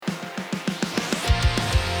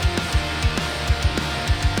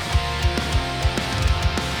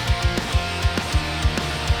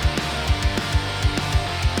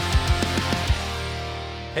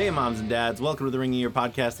moms and dads, welcome to the Ring in Your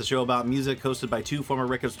Podcast, the show about music, hosted by two former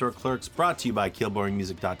record store clerks, brought to you by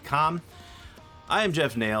KillboringMusic.com. I am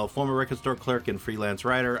Jeff Nail, former record store clerk and freelance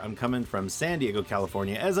writer. I'm coming from San Diego,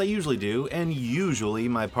 California, as I usually do, and usually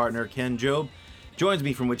my partner, Ken Job, joins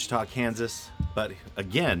me from Wichita, Kansas, but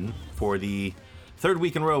again, for the third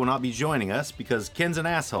week in a row, will not be joining us because Ken's an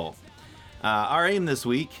asshole. Our aim this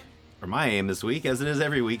week, or my aim this week, as it is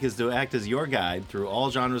every week, is to act as your guide through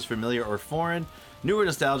all genres, familiar or foreign, new or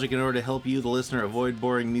nostalgic, in order to help you, the listener, avoid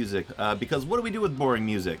boring music. Because what do we do with boring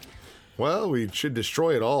music? Well, we should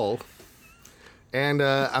destroy it all. And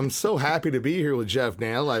I'm so happy to be here with Jeff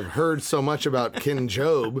Nail. I've heard so much about Ken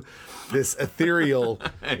Job, this ethereal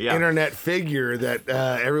internet figure that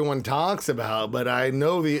everyone talks about, but I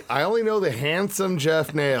only know the handsome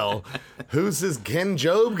Jeff Nail. Who's this Ken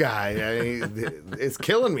Job guy? It's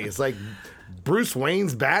killing me. It's like Bruce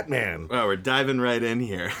Wayne's Batman. Well, we're diving right in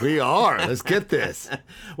here. We are. Let's get this.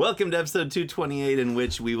 Welcome to episode 228, in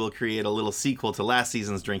which we will create a little sequel to last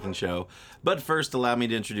season's drinking show. But first, allow me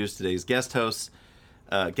to introduce today's guest host.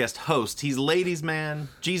 He's ladies' man,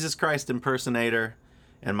 Jesus Christ impersonator,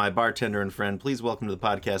 and my bartender and friend. Please welcome to the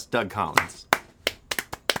podcast, Doug Collins.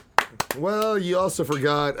 Well, you also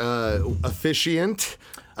forgot officiant.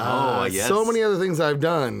 Yes. So many other things I've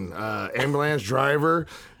done. Ambulance driver,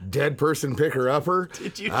 dead person picker-upper.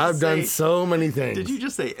 I've done so many things. Did you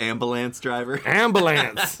just say ambulance driver?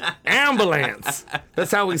 Ambulance. Ambulance.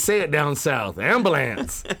 That's how we say it down south.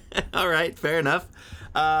 Ambulance. All right, fair enough.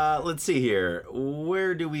 Let's see here.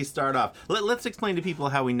 Where do we start off? Let's explain to people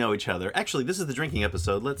how we know each other. Actually, this is the drinking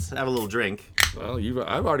episode. Let's have a little drink. Well,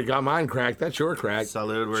 I've already got mine cracked. That's your crack.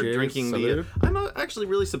 Salud. We're Cheers, drinking salud. I'm actually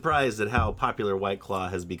really surprised at how popular White Claw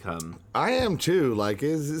has become. I am too. Like,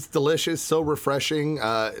 it's delicious, so refreshing.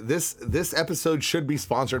 This episode should be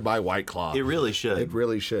sponsored by White Claw. It really should. It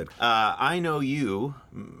really should. I know you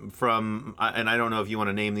from, and I don't know if you want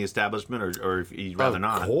to name the establishment or if you'd rather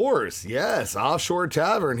not. Of course, yes. Offshore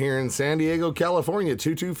Tavern here in San Diego, California,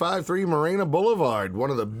 2253 Morena Boulevard. One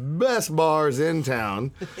of the best bars in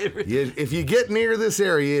town. If you get near this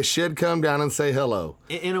area, you should come down and say hello.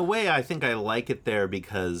 In a way, I think I like it there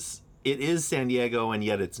because it is San Diego and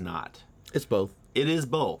yet it's not. It's both. It is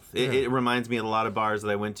both. It reminds me of a lot of bars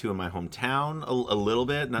that I went to in my hometown a little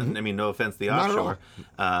bit. Not, I mean, no offense to the offshore,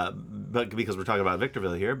 but because we're talking about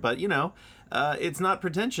Victorville here. But, you know, it's not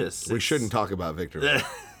pretentious. We shouldn't talk about Victorville.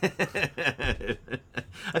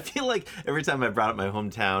 I feel like every time I brought up my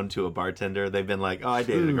hometown to a bartender, they've been like, oh, I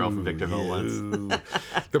dated a girl from Victorville once.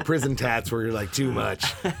 The prison tats were like too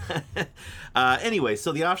much. Anyway,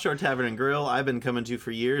 so the Offshore Tavern and Grill, I've been coming to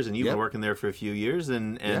for years, and you've been working there for a few years,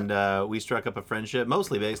 and we struck up a friendship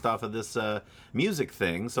mostly based off of this music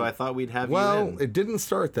thing, so I thought we'd have you in. Well, it didn't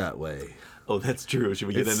start that way. Oh, that's true. Should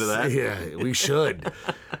we get into that? Yeah, we should.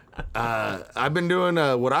 I've been doing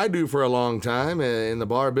what I do for a long time in the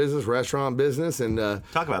bar business, restaurant business, and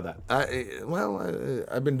talk about that.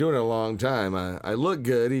 I've been doing it a long time. I look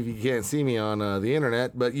good if you can't see me on the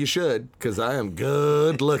internet, but you should, because I am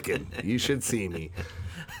good looking. You should see me.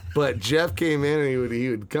 But Jeff came in and he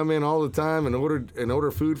would come in all the time and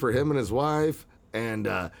order food for him and his wife, and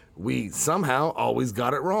we somehow always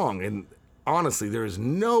got it wrong. And honestly, there is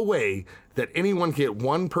no way that anyone can get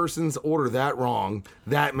one person's order that wrong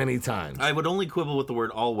that many times. I would only quibble with the word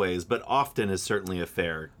always, but often is certainly a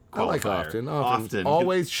fair qualifier. I like often.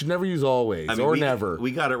 Always, should never use always, never.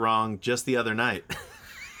 We got it wrong just the other night.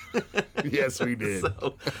 Yes, we did.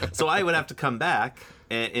 So I would have to come back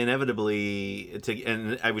and inevitably get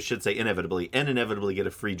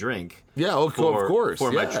a free drink. Yeah, of course.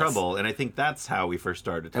 For my trouble. And I think that's how we first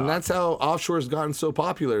started talking. And that's how Offshore's gotten so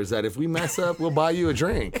popular, is that if we mess up, we'll buy you a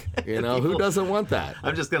drink. You know, who doesn't want that?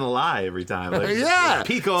 I'm just going to lie every time. Like, yeah.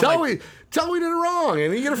 Tell we did it wrong,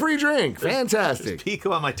 and you get a free drink. Fantastic. Just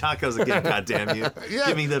pico on my tacos again, goddamn you. Yeah.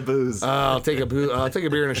 Give me the booze. I'll take a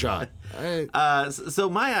beer and a shot. So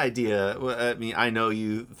my idea, I mean, I know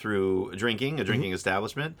you through a drinking establishment.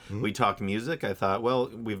 Mm-hmm. We talk music. I thought, well,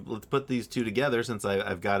 let's put these two together since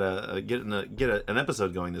I've got to get an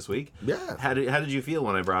episode going this week. Yeah. How did you feel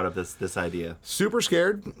when I brought up this idea? Super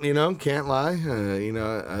scared, can't lie.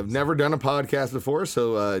 I've never done a podcast before,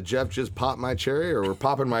 so Jeff just popped my cherry, or we're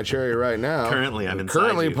popping my cherry right now. Currently, I'm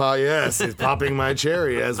inside you. Yes, he's popping my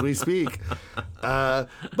cherry as we speak.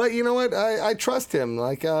 But you know what? I trust him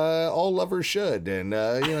like all lovers should, and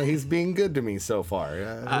he's being good to me so far.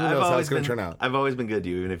 Who knows how it's going to turn out? I've always been good to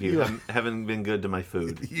you, even if you haven't been good to my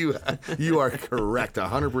food. You are correct,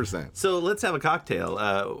 100%. So let's have a cocktail.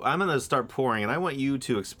 I'm going to start pouring, and I want you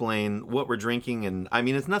to explain what we're drinking. And I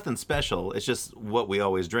mean, it's nothing special. It's just what we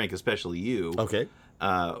always drink, especially you. Okay.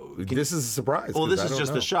 This is a surprise. Well, 'cause this I is don't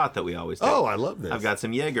just know. the shot that we always take. Oh, I love this. I've got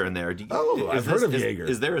some Jaeger in there. I've heard of Jaeger.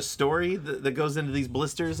 Is there a story that goes into these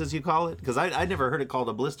blisters, as you call it? Because I never heard it called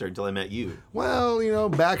a blister until I met you. Well,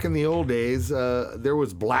 back in the old days, there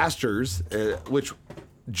was blasters, which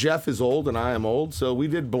Jeff is old and I am old, so we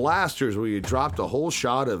did blasters where you dropped a whole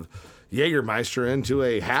shot of Jägermeister into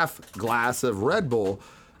a half glass of Red Bull.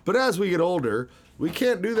 But as we get older, we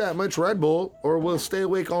can't do that much Red Bull or we'll stay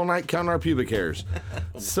awake all night counting our pubic hairs.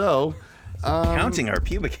 So... counting our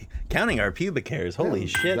pubic hairs. Holy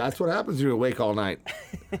shit. That's what happens when you're awake all night.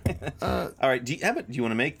 All right, do you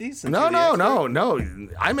want to make these? No.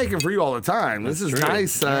 I make them for you all the time. This is true.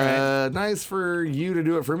 nice. All Nice for you to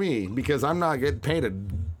do it for me because I'm not getting paid a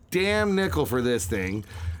damn nickel for this thing.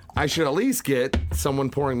 I should at least get someone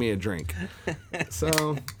pouring me a drink.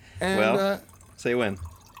 So, so you win.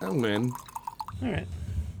 I win. All right.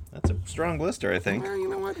 That's a strong blister, I think. Well, you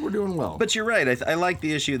know what? We're doing well. But you're right. I like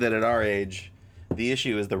the issue that at our age, the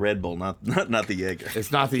issue is the Red Bull, not the Jaeger.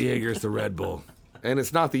 It's not the Jaeger, it's the Red Bull. And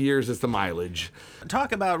it's not the years, it's the mileage.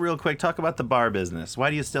 Talk about the bar business. Why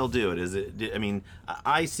do you still do it?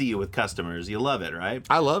 I see you with customers. You love it, right?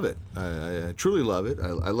 I love it. I truly love it.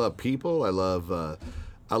 I love people. I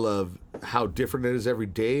love how different it is every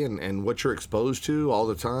day and what you're exposed to all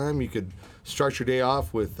the time. You could start your day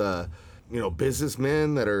off with,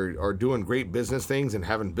 businessmen that are doing great business things and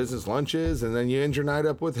having business lunches, and then you end your night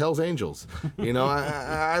up with Hell's Angels.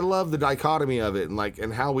 I love the dichotomy of it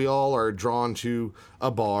and how we all are drawn to a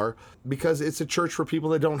bar because it's a church for people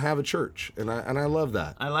that don't have a church, and I love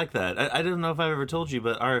that. I like that. I don't know if I've ever told you,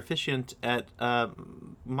 but our officiant at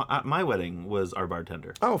my wedding was our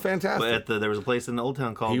bartender. Oh, fantastic! But there was a place in the Old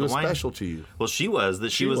Town called he the was Wine. Special to you. Well, she was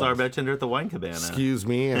our bartender at the Wine Cabana. Excuse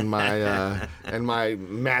me and my and my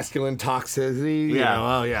masculine toxicity.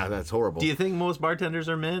 Yeah. That's horrible. Do you think most bartenders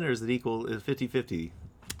are men, or is it equal 50-50?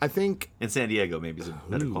 I think in San Diego maybe is a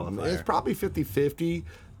better qualifier. It's probably 50-50.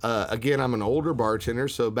 Again, I'm an older bartender,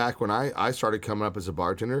 so back when I started coming up as a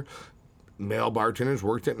bartender, male bartenders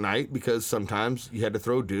worked at night because sometimes you had to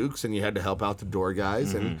throw dukes and you had to help out the door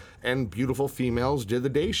guys, and beautiful females did the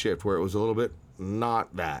day shift where it was a little bit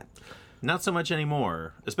not that. Not so much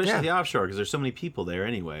anymore, especially the offshore, because there's so many people there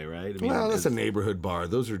anyway, right? That's a neighborhood bar.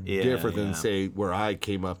 Those are different than, say, where I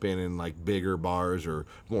came up in like bigger bars or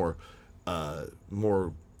more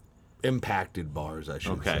impacted bars, I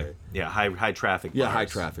should say. Yeah, high traffic bars. Yeah, high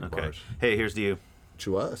traffic bars. Hey, here's to you.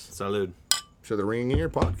 To us. Salud. To the Ringing Ear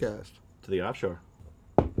podcast. To the offshore.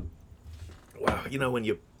 Wow, when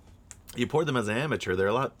you pour them as an amateur,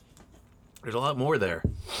 there's a lot more there.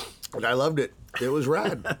 And I loved it. It was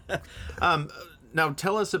rad. Now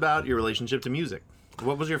tell us about your relationship to music.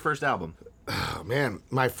 What was your first album? Oh, man,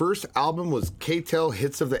 my first album was K-Tel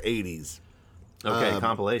Hits of the 80s. Okay,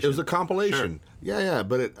 compilation. It was a compilation. Sure. Yeah,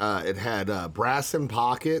 but it had Brass in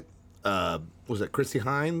Pocket. Was it Chrissy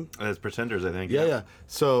Hine? As Pretenders, I think. Yeah.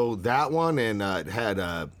 So that one, and it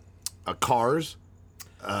had Cars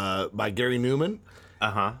by Gary Newman.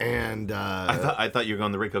 Uh-huh. And I thought you were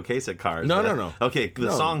going the Rick Ocasek Cars. No. Okay,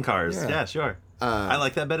 the song Cars. Yeah, sure. I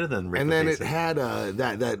like that better than Rick And then Ocasek. it had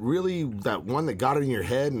that one that got it in your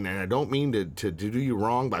head, and I don't mean to do you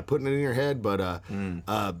wrong by putting it in your head, but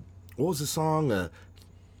what was the song?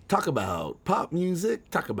 Talk about pop music.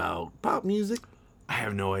 I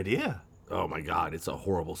have no idea. Oh my God, it's a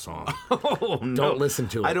horrible song. Oh, no. Don't listen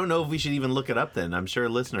to it. I don't know if we should even look it up then. I'm sure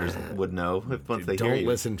listeners would know once they hear you. Don't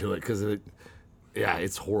listen to it because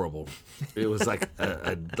it's horrible. It was like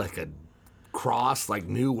a cross, like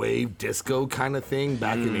new wave disco kind of thing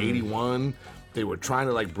back in '81. They were trying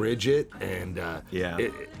to bridge it, and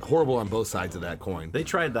horrible on both sides of that coin. They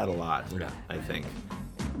tried that a lot, I think.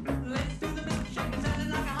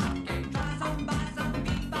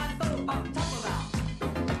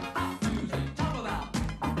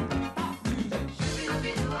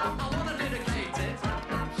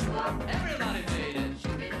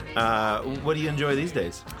 What do you enjoy these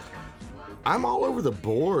days? I'm all over the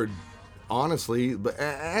board, honestly. But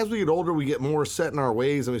as we get older, we get more set in our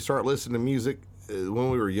ways, and we start listening to music when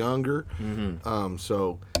we were younger.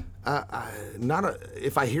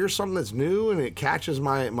 If I hear something that's new and it catches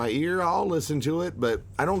my ear, I'll listen to it. But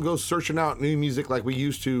I don't go searching out new music like we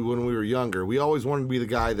used to when we were younger. We always wanted to be the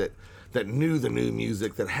guy that knew the new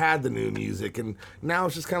music, that had the new music, and now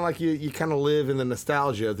it's just kind of like you kind of live in the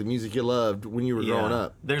nostalgia of the music you loved when you were growing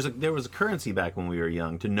up. There was a currency back when we were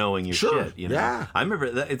young to knowing your Sure. shit. You know? Yeah. I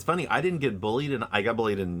remember that. It's funny. I didn't get bullied, and I got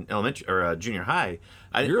bullied in elementary or junior high.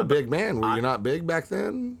 You're a big man. Were you not big back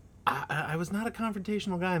then? I was not a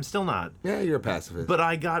confrontational guy. I'm still not. Yeah, you're a pacifist. But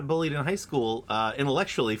I got bullied in high school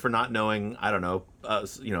intellectually for not knowing, I don't know,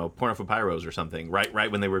 porno for pyros or something.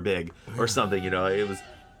 Right when they were big or something. It was.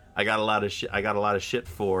 I got a lot of shit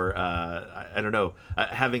for I don't know,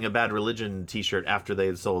 having a Bad Religion T-shirt after they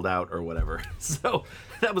had sold out or whatever. So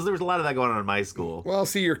there was a lot of that going on in my school. Well,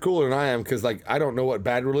 see, you're cooler than I am because I don't know what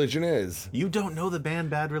Bad Religion is. You don't know the band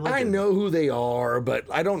Bad Religion? I know who they are, but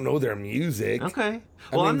I don't know their music. Okay.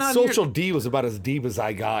 Well, I'm not Social D was about as deep as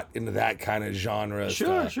I got into that kind of genre.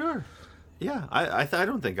 Sure. Yeah, I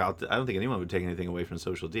don't think anyone would take anything away from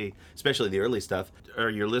Social D, especially the early stuff. Are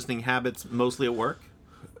your listening habits mostly at work?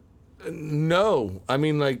 No, I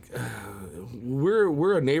mean,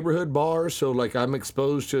 we're a neighborhood bar, so I'm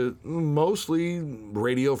exposed to mostly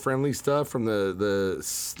radio friendly stuff from the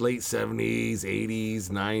late 70s, 80s,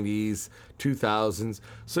 90s, 2000s.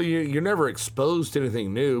 So you're never exposed to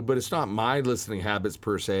anything new, but it's not my listening habits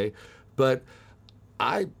per se. But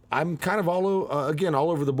I'm kind of all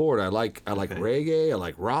over the board. I like reggae, I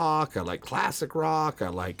like rock, I like classic rock, I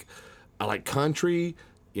like country.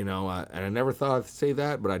 And I never thought I'd say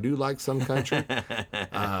that, but I do like some country.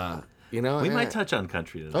 We might touch on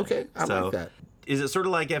country today. Okay, I like that. Is it sort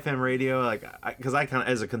of like FM radio? Because I kind of,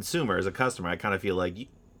 as a customer, I kind of feel like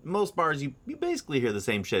most bars, you basically hear the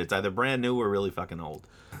same shit. It's either brand new or really fucking old.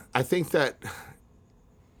 I think that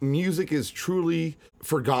music is truly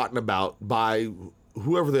forgotten about by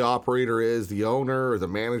whoever the operator is, the owner or the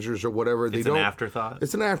managers or whatever. It's an afterthought.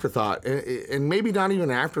 It's an afterthought, and maybe not even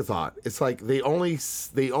an afterthought. It's like they only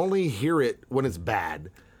hear it when it's bad.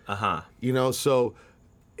 So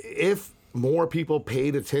if more people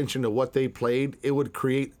paid attention to what they played, it would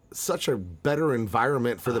create such a better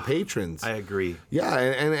environment for the patrons. I agree. Yeah,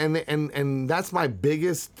 and that's my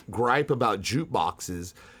biggest gripe about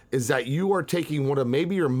jukeboxes is that you are taking one of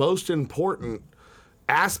maybe your most important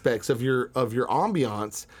aspects of your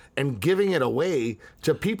ambiance and giving it away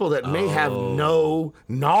to people that may have no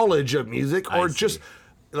knowledge of music or just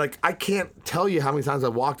I can't tell you how many times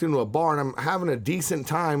I've walked into a bar and I'm having a decent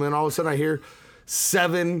time and all of a sudden I hear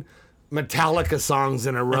 7 Metallica songs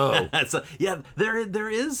in a row. There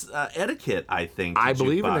is etiquette, I think. I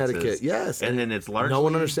believe in etiquette, yes. And then it's largely no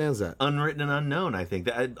one understands that. Unwritten and unknown, I think.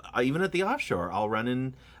 That even at the offshore, I'll run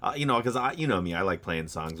in, because you know me, I like playing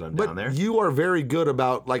songs when I'm down there. But you are very good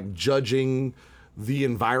about judging the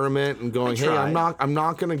environment and going, hey, I'm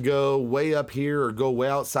not going to go way up here or go way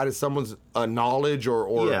outside of someone's knowledge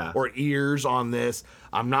or ears on this.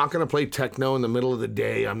 I'm not going to play techno in the middle of the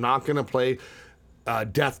day. I'm not going to play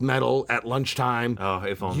death metal at lunchtime. Oh,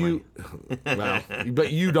 if only.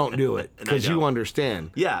 But you don't do it because you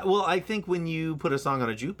understand. Yeah, well, I think when you put a song on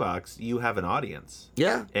a jukebox, you have an audience.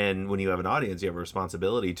 Yeah. And when you have an audience, you have a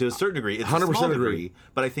responsibility to a certain degree. It's 100% a small degree,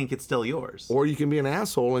 but I think it's still yours. Or you can be an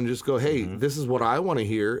asshole and just go, hey, this is what I want to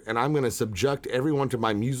hear, and I'm going to subject everyone to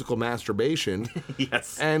my musical masturbation.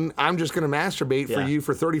 Yes. And I'm just going to masturbate for you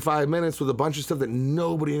for 35 minutes with a bunch of stuff that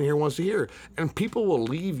nobody in here wants to hear. And people will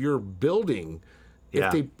leave your building.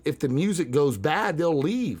 If the music goes bad, they'll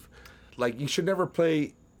leave. You should never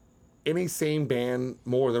play any same band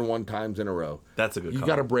more than one times in a row. That's a good call. You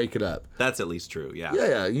got to break it up. That's at least true, yeah.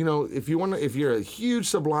 Yeah, if you're a huge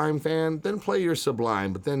Sublime fan, then play your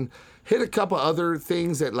Sublime, but then hit a couple other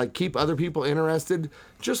things that keep other people interested,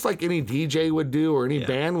 just like any DJ would do or any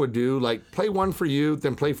band would do. Play one for you,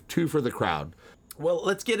 then play 2 for the crowd. Well,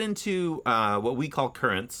 let's get into what we call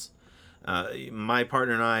currents. My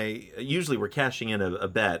partner and I, usually we're cashing in a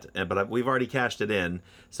bet, but we've already cashed it in.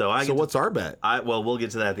 So what's our bet? We'll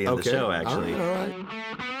get to that at the end of the show, actually. All right.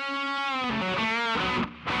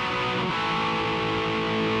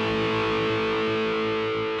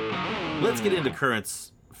 Let's get into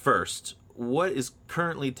currents first. What is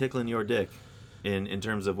currently tickling your dick in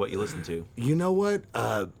terms of what you listen to? You know what?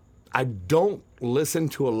 I don't listen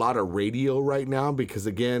to a lot of radio right now because,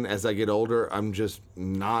 again, as I get older, I'm just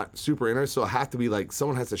not super interested. So I have to be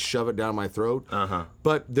someone has to shove it down my throat.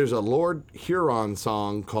 But there's a Lord Huron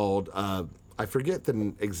song called, I forget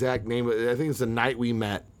the exact name, but I think it's The Night We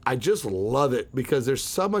Met. I just love it because there's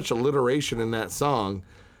so much alliteration in that song.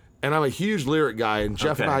 And I'm a huge lyric guy, and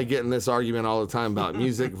Jeff and I get in this argument all the time about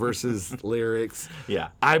music versus lyrics. Yeah.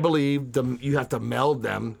 I believe you have to meld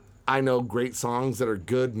them. I know great songs that are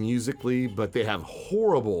good musically, but they have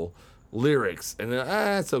horrible lyrics, and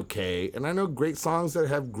that's okay. And I know great songs that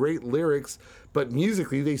have great lyrics, but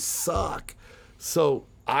musically they suck. So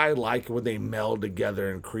I like when they meld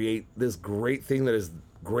together and create this great thing that is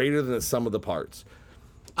greater than the sum of the parts.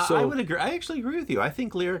 So, I would agree. I actually agree with you. I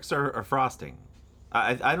think lyrics are frosting.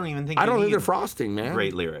 I don't even think I don't think they're frosting, man.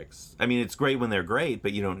 Great lyrics. I mean, it's great when they're great,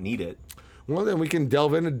 but you don't need it. Well, then we can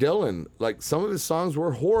delve into Dylan. Like, some of his songs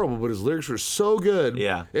were horrible, but his lyrics were so good.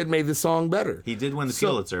 Yeah. It made the song better. He did win the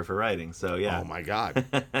Pulitzer for writing, so yeah. Oh my God.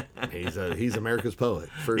 He's America's poet,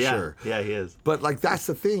 for sure. Yeah, he is. But like, that's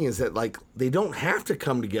the thing, is that like, they don't have to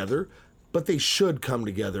come together, but they should come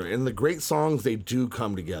together. And the great songs, they do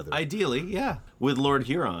come together. Ideally, yeah. With Lord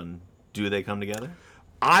Huron, do they come together?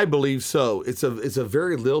 I believe so. It's a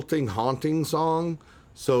very lilting, haunting song.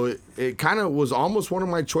 So it kind of was almost one of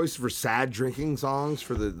my choices for sad drinking songs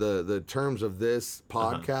for the terms of this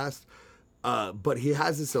podcast. But he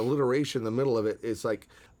has this alliteration in the middle of it. It's like,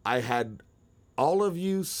 I had all of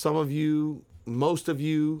you, some of you, most of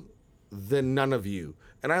you, then none of you.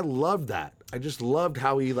 And I loved that. I just loved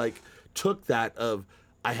how he like took that of,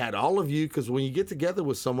 I had all of you, because when you get together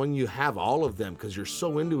with someone, you have all of them because you're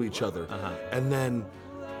so into each other. And then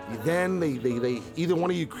they either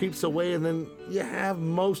one of you creeps away, and then you have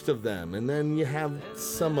most of them, and then you have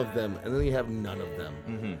some of them, and then you have none of them.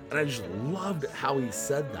 And I just loved how he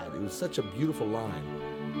said that. It was such a beautiful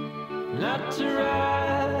line. Not to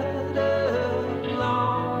ride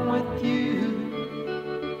along with you.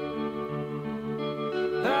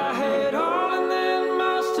 I had all and then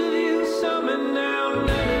most of you, some and now none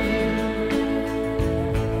of you.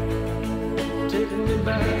 Taking me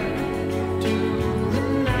back to the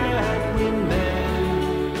night we met.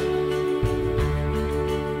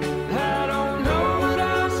 I don't know what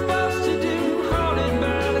I'm supposed to do, haunted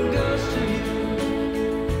by the ghost of you.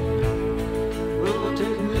 Oh,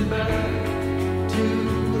 take me back to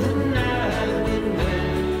the night we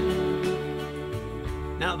met.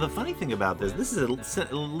 Now, the funny thing about this is a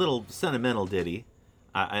little sentimental ditty,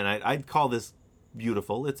 and I'd call this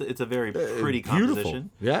beautiful. It's a very pretty composition.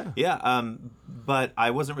 Yeah. Yeah. But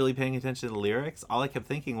I wasn't really paying attention to the lyrics. All I kept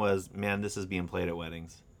thinking was, man, this is being played at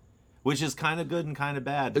weddings, which is kind of good and kind of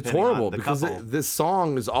bad. It's horrible because this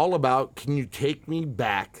song is all about, can you take me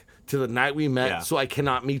back to the night we met so I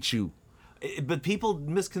cannot meet you? But people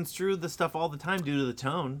misconstrue the stuff all the time due to the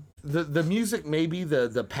tone. The music, maybe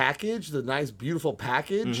the package, the nice, beautiful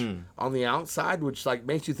package on the outside, which like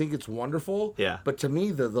makes you think it's wonderful. Yeah. But to me,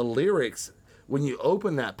 the lyrics, when you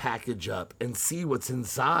open that package up and see what's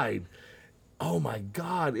inside, oh my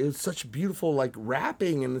God, it was such beautiful like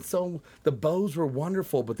wrapping, and the bows were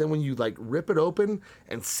wonderful. But then when you like rip it open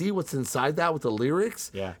and see what's inside that with the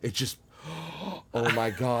lyrics, it just, oh my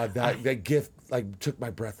God, that gift like took my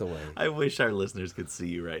breath away. I wish our listeners could see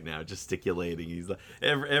you right now, gesticulating. He's like,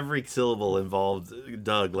 every syllable involved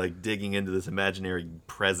Doug like digging into this imaginary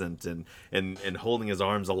present and holding his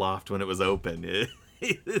arms aloft when it was open.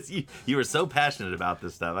 You were so passionate about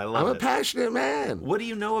this stuff. I love it. I'm a passionate man. What do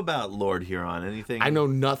you know about Lord Huron? Anything? I know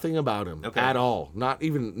nothing about him at all. Not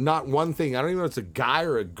one thing. I don't even know if it's a guy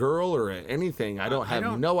or a girl or anything. I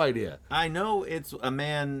have no idea. I know it's a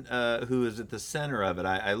man who is at the center of it.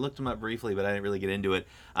 I looked him up briefly, but I didn't really get into it.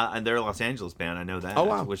 And they're a Los Angeles band. I know that. Oh,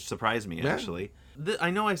 wow. Which surprised me, actually. I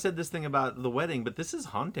know I said this thing about the wedding, but this is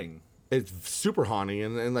haunting. It's super haunting.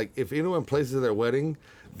 And like, if anyone plays at their wedding,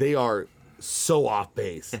 they are so off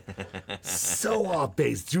base. So off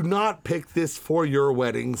base. Do not pick this for your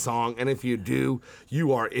wedding song. And if you do,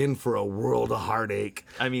 you are in for a world of heartache.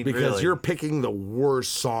 I mean, because really. You're picking the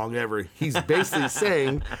worst song ever. He's basically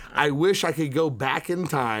saying, I wish I could go back in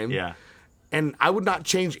time. Yeah. And I would not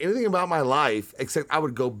change anything about my life, except I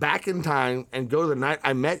would go back in time and go to the night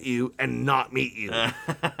I met you and not meet you.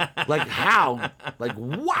 Like, how? Like,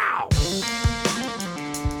 wow.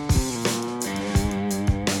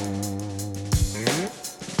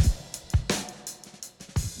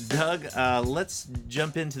 Doug, let's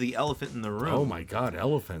jump into the elephant in the room. Oh my God,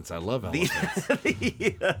 elephants. I love elephants.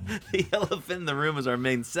 The elephant in the room is our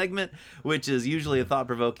main segment, which is usually a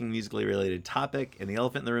thought-provoking, musically related topic. And the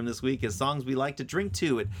elephant in the room this week is songs we like to drink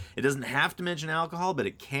to. It doesn't have to mention alcohol, but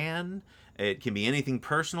it can. It can be anything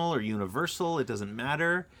personal or universal. It doesn't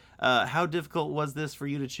matter. How difficult was this for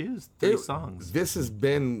you to choose three songs? This has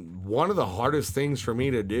been one of the hardest things for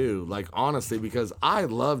me to do, like, honestly, because I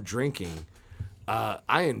love drinking.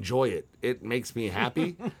 I enjoy it. It makes me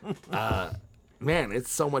happy. Man,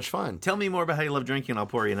 it's so much fun. Tell me more about how you love drinking, and I'll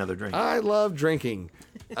pour you another drink. I love drinking.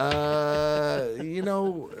 Dean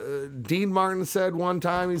Martin said one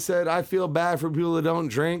time, he said, I feel bad for people that don't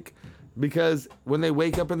drink because when they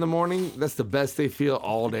wake up in the morning, that's the best they feel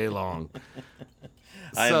all day long.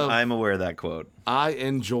 I'm aware of that quote. I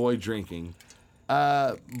enjoy drinking.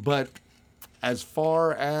 But as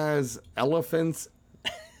far as elephants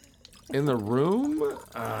in the room?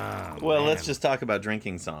 Let's just talk about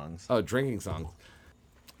drinking songs. Oh, drinking songs.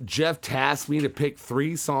 Jeff tasked me to pick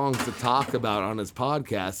 3 songs to talk about on his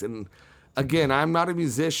podcast, and Again, I'm not a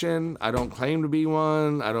musician. I don't claim to be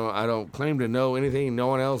one. I don't claim to know anything no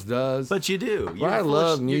one else does. But you do. I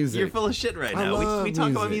love music. You're full of shit right now. We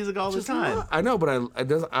talk about music all the time. I know, but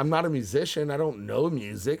I'm not a musician. I don't know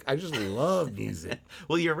music. I just love music.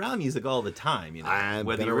 Well, you're around music all the time, you know, I've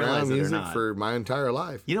whether been you realize around it or music not. for my entire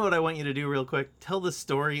life. You know what I want you to do real quick? Tell the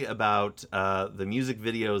story about the music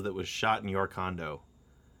videos that was shot in your condo.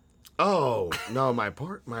 Oh no, my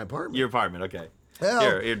apartment. Your apartment, okay. Hell.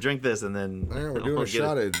 Here, drink this, and then We're doing a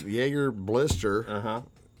shot of Jaeger Blister. Uh-huh.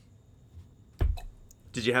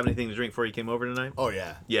 Did you have anything to drink before you came over tonight? Oh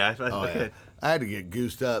yeah. Yeah. Oh Okay. yeah. I had to get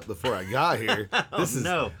goosed up before I got here.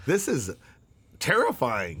 This is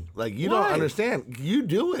terrifying. Like you Why? don't understand. You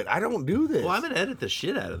do it. I don't do this. Well, I'm gonna edit the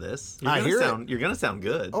shit out of this. You're gonna sound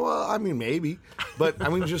good. Oh, well, I mean, maybe. But, I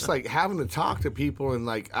mean, just, like, having to talk to people and,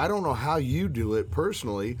 like, I don't know how you do it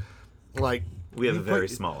personally. Like... We have a very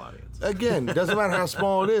small audience. Again, doesn't matter how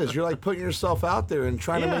small it is. You're, like, putting yourself out there and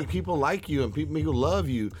trying to make people like you and people love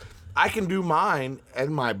you. I can do mine at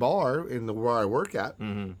my bar where I work at.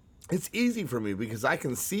 Mm-hmm. It's easy for me because I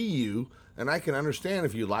can see you and I can understand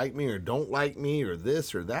if you like me or don't like me or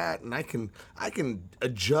this or that, and I can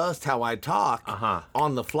adjust how I talk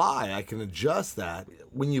on the fly. I can adjust that.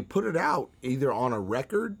 When you put it out, either on a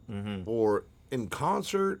record or in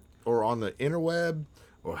concert or on the interweb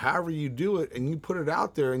or however you do it, and you put it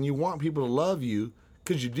out there and you want people to love you,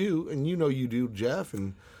 because you do, and you know you do, Jeff,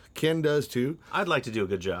 and Ken does too. I'd like to do a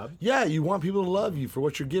good job. Yeah, you want people to love you for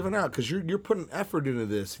what you're giving out, because you're putting effort into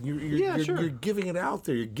this. You're giving it out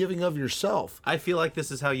there. You're giving of yourself. I feel like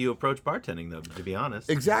this is how you approach bartending, though, to be honest.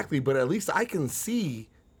 Exactly, but at least I can see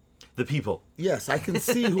the people. Yes, I can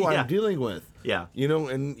see who I'm dealing with. Yeah. You know,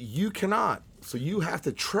 and you cannot. So you have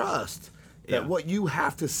to trust that what you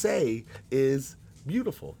have to say is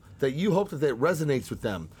beautiful. That you hope that resonates with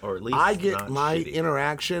them. Or at least I get not my shitty.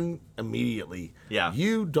 interaction immediately. Yeah.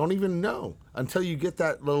 You don't even know until you get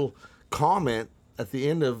that little comment at the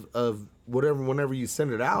end of whenever you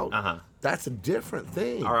send it out. Uh-huh. That's a different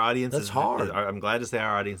thing. Our audience That's hard. I'm glad to say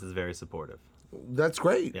our audience is very supportive. That's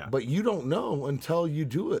great. Yeah. But you don't know until you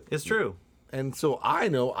do it. It's true. And so I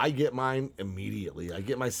know I get mine immediately. I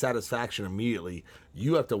get my satisfaction immediately.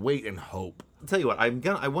 You have to wait and hope. I'll tell you what, I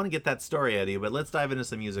want to get that story out of you, but let's dive into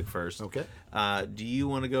some music first. Okay. Do you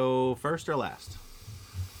want to go first or last?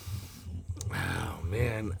 Oh,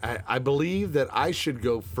 man. I believe that I should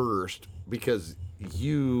go first because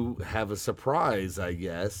you have a surprise, I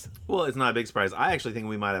guess. Well, it's not a big surprise. I actually think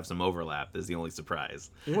we might have some overlap. Is the only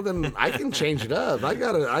surprise. Well, then I can change it up. I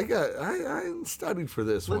studied for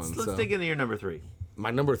this one. Let's dig into your number 3.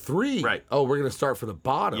 My number 3? Right. Oh, we're going to start from the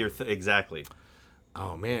bottom. Exactly.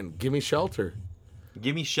 Oh, man. Gimme Shelter.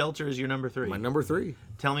 Gimme Shelter is your number 3. My number 3.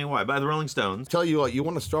 Tell me why. By the Rolling Stones. Tell you what, you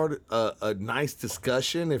want to start a nice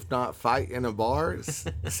discussion, if not fight in a bar?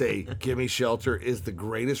 Say, Gimme Shelter is the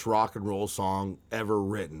greatest rock and roll song ever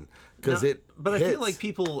written. But I feel like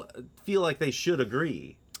people feel like they should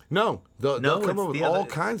agree. No, they'll come up with all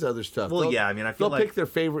kinds of other stuff. Well, I mean, I feel they'll pick their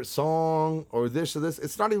favorite song or this or this.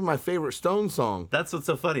 It's not even my favorite Stone song. That's what's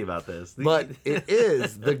so funny about this. But it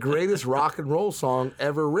is the greatest rock and roll song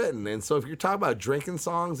ever written. And so if you're talking about drinking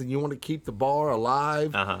songs and you want to keep the bar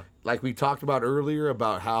alive, like we talked about earlier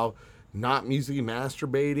about how not musically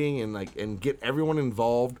masturbating and get everyone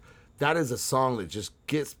involved, that is a song that just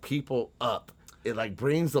gets people up. It like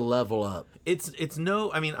brings the level up. It's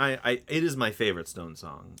no, I mean, it is my favorite Stone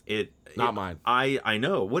song. Not mine. I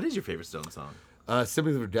know. What is your favorite Stone song?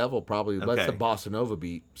 Sympathy for the Devil, probably. Okay. That's the Bossa Nova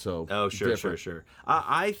beat. So Sure.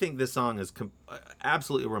 I think this song is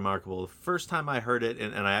absolutely remarkable. The first time I heard it,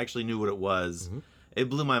 and I actually knew what it was, it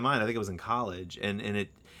blew my mind. I think it was in college, and it.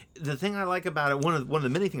 The thing I like about it, one of the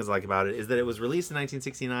many things I like about it, is that it was released in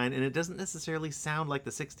 1969, and it doesn't necessarily sound like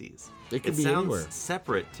the 60s. It could be sounds anywhere.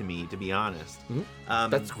 Separate to me, to be honest.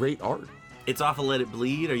 That's great art. It's off of Let It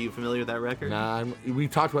Bleed. Are you familiar with that record? Nah, we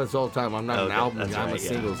talked about this all the time. I'm not an album guy. I'm a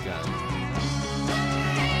singles guy.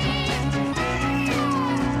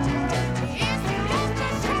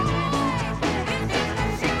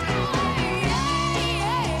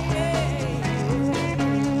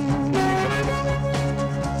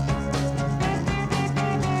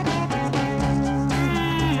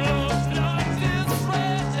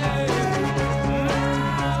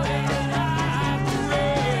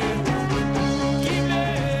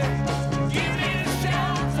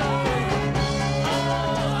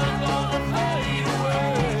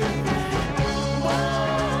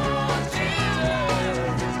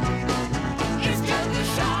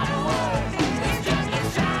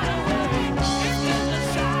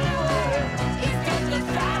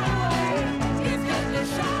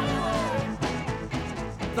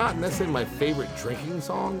 not necessarily my favorite drinking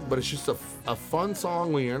song, but it's just a fun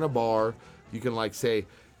song when you're in a bar. You can like say,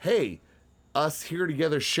 hey, us here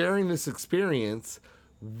together sharing this experience,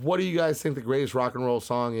 what do you guys think the greatest rock and roll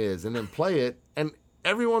song is? And then play it, and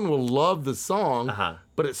everyone will love the song,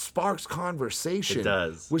 but it sparks conversation. It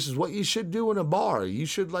does. Which is what you should do in a bar. You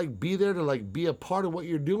should like be there to like be a part of what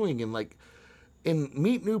you're doing and like and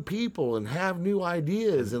meet new people and have new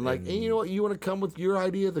ideas and like, and you know what, you want to come with your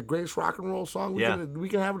idea of the greatest rock and roll song? We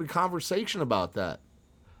can have a conversation about that.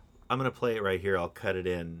 I'm going to play it right here. I'll cut it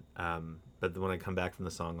in. But when I come back from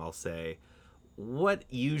the song, I'll say, what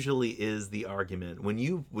usually is the argument when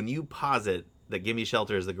you posit that Gimme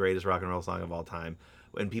Shelter is the greatest rock and roll song of all time,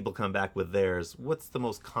 when people come back with theirs, what's the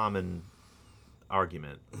most common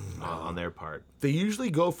argument on their part? They usually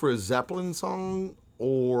go for a Zeppelin song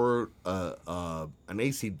or an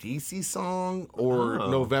AC/DC song or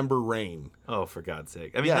November Rain. Oh, for God's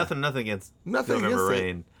sake. I mean, nothing against Nothing November against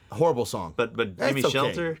Rain. Horrible song. But Gimme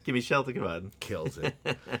Shelter? Gimme Shelter, come on. Kills it.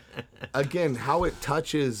 Again, how it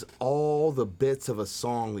touches all the bits of a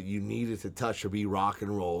song that you needed to touch to be rock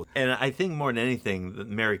and roll. And I think more than anything, that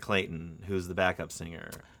Mary Clayton, who's the backup singer,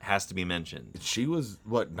 has to be mentioned. She was,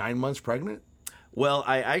 9 months pregnant? Well,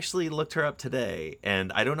 I actually looked her up today,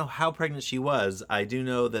 and I don't know how pregnant she was. I do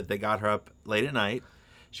know that they got her up late at night.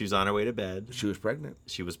 She was on her way to bed. She was pregnant.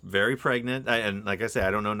 She was very pregnant. And like I say,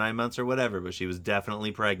 I don't know 9 months or whatever, but she was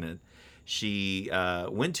definitely pregnant. She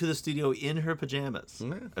went to the studio in her pajamas,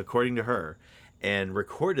 according to her, and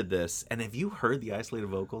recorded this. And have you heard the isolated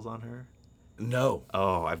vocals on her? No.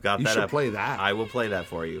 Oh, I've got you that should up. Play that. I will play that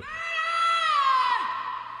for you.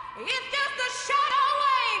 It's just a shadow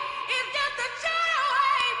wave. It's just a shadow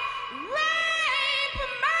wave. Rape,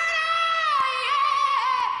 murder,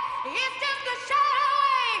 yeah. It's just a shadow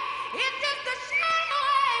wave. It's just a shadow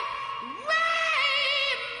wave.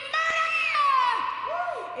 Rape, murder.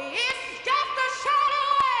 It's just a shadow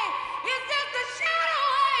wave. It's just a shadow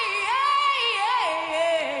wave.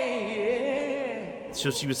 Yeah.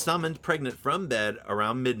 So she was summoned pregnant from bed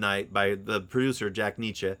around midnight by the producer, Jack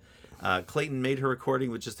Nietzsche. Clayton made her recording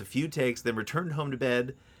with just a few takes, then returned home to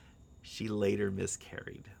bed. She later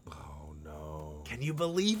miscarried. Oh, no. Can you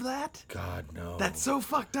believe that? God, no. That's so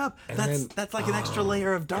fucked up. And That's like an extra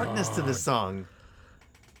layer of darkness to this song.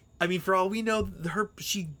 I mean, for all we know,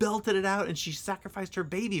 she belted it out and she sacrificed her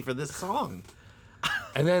baby for this song.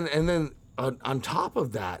 And then on top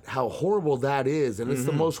of that, how horrible that is, and it's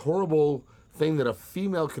the most horrible thing that a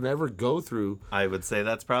female can ever go through. I would say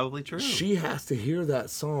that's probably true. She has to hear that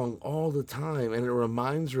song all the time, and it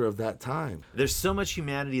reminds her of that time. There's so much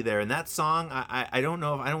humanity there, and that song, I don't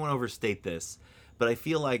know if I don't want to overstate this, but I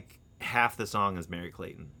feel like half the song is Mary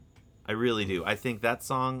Clayton. I really do. I think that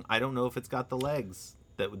song, I don't know if it's got the legs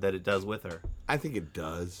that it does with her. I think it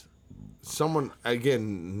does. Someone,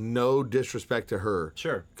 again, no disrespect to her.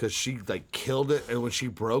 Sure. Because she, killed it, and when she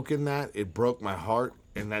broke in that, it broke my heart.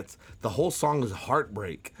 And that's the whole song is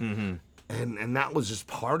heartbreak, and that was just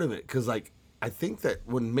part of it. Because I think that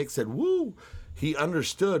when Mick said "woo," he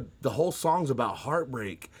understood the whole song's about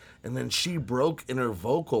heartbreak, and then she broke in her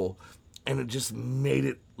vocal, and it just made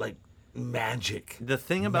it like magic. The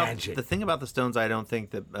thing about the Stones, I don't think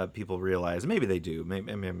that people realize. Maybe they do.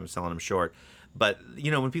 Maybe I'm selling them short. But,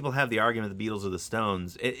 when people have the argument the Beatles or the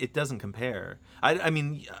Stones, it doesn't compare. I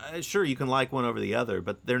mean, sure, you can like one over the other,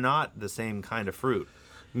 but they're not the same kind of fruit.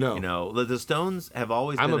 No. The Stones have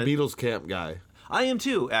always been... I'm a Beatles camp guy. I am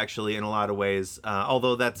too, actually, in a lot of ways,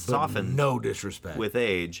 although that's softened. No disrespect. With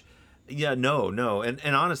age. Yeah, no. And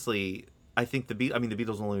honestly, I think the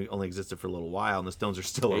Beatles only existed for a little while, and the Stones are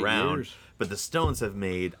still 8 around. years. But the Stones have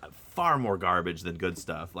made far more garbage than good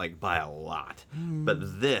stuff, by a lot.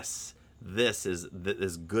 But this is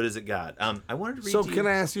as good as it got. I wanted to read So to you. can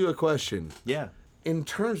I ask you a question? Yeah. In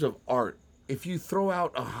terms of art, if you throw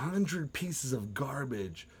out 100 pieces of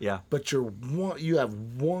garbage, but you have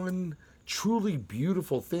one truly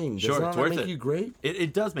beautiful thing, does that not make you great?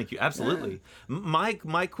 It does make you, absolutely. Yeah.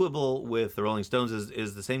 My quibble with the Rolling Stones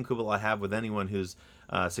is the same quibble I have with anyone who's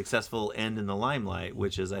successful and in the limelight,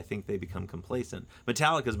 which is I think they become complacent.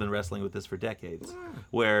 Metallica's been wrestling with this for decades,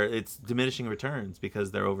 where it's diminishing returns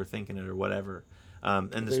because they're overthinking it or whatever.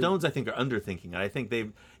 And the Stones, I think, are underthinking it. I think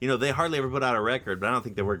they hardly ever put out a record, but I don't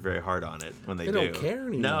think they work very hard on it when they do. They don't care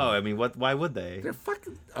anymore. No, I mean, why would they? They're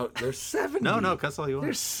they're 70. No, cuss all you want.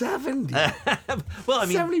 They're 70. Well, I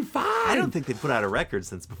mean, 75. I don't think they put out a record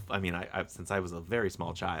since I was a very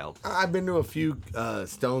small child. I've been to a few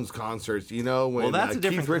Stones concerts. When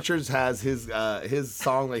Keith Richards has his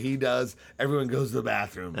song that he does, everyone goes to the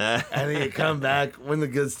bathroom, and then you come back when the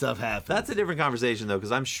good stuff happens. That's a different conversation, though,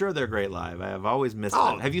 because I'm sure they're great live. I have always always miss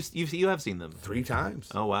Oh. that. Have you have seen them? 3 times.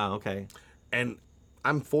 Oh wow, okay. And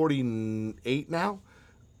I'm 48 now.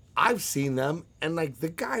 I've seen them, and like the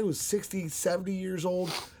guy who's 60, 70 years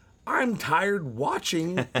old, I'm tired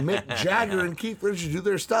watching Mick Jagger and Keith Richards do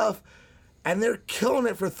their stuff, and they're killing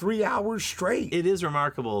it for 3 hours straight. It is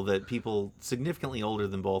remarkable that people significantly older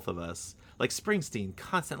than both of us, like Springsteen,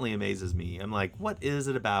 constantly amazes me. I'm like, what is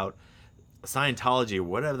it about Scientology or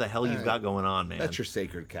whatever the hell you've got going on, man? That's your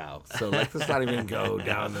sacred cow. So let's not even go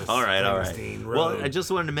down this all right. Springsteen road. Well, I just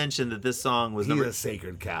wanted to mention that this song was He's a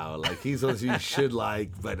sacred cow. Like, he's those you should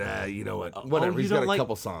like, but you know what? Whatever. you He's got don't a like-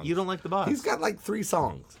 couple songs. you don't like The Boss? He's got like 3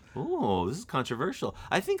 songs. Oh, this is controversial.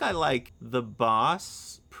 I think I like The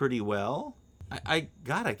Boss pretty well. I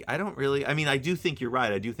don't really. I mean, I do think you're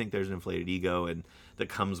right. I do think there's an inflated ego and that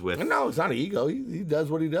comes with. And no, it's not an ego. He does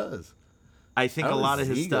what he does. I think a lot of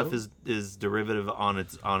his ego. stuff is derivative on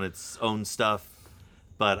its own stuff,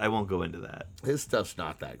 but I won't go into that. His stuff's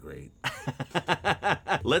not that great.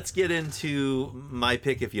 Let's get into my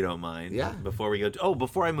pick, if you don't mind. Yeah. Before we go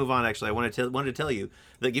before I move on, actually, I wanted to tell you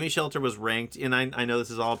that "Gimme Shelter" was ranked, and I know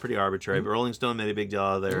this is all pretty arbitrary, but Rolling Stone made a big deal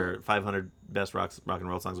of their 500 best rock and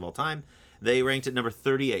roll songs of all time. They ranked it number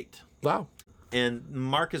 38. Wow. And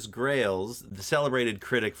Marcus Grayles, the celebrated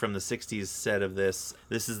critic from the 60s, said of this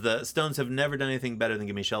is the Stones have never done anything better than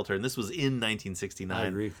Gimme Shelter. And this was in 1969. I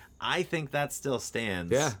agree. I think that still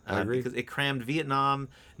stands. Yeah, I agree. Because it crammed Vietnam,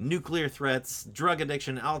 nuclear threats, drug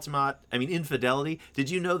addiction, infidelity. Did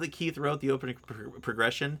you know that Keith wrote the opening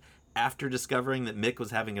progression after discovering that Mick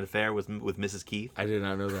was having an affair with Mrs. Keith? I did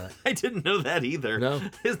not know that. I didn't know that either. No.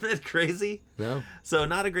 Isn't that crazy? No. So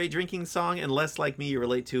not a great drinking song, unless, like me, you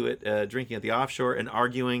relate to it drinking at the offshore and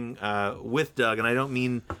arguing with Doug. And I don't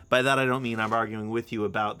mean I'm arguing with you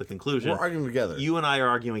about the conclusion. We're arguing together. You and I are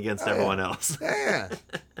arguing against everyone else. Yeah.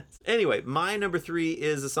 Anyway, my number 3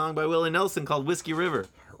 is a song by Willie Nelson called Whiskey River.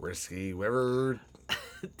 Risky River.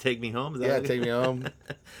 Take Me Home? Is that Yeah, what it- Take Me Home.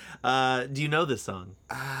 Do you know this song?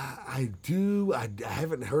 I do. I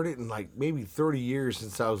haven't heard it in like maybe 30 years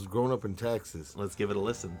since I was growing up in Texas. Let's give it a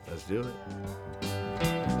listen. Let's do it.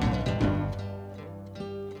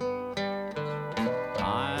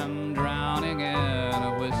 I'm drowning in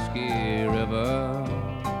a whiskey river,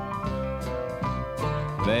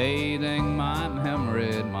 bathing my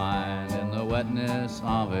memoried mind in the wetness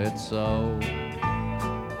of its soul,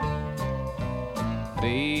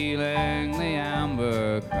 feeling the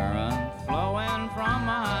amber current flowing from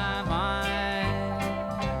my mind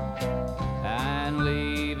and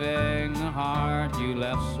leaving the heart you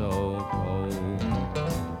left so cold.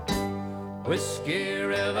 Whiskey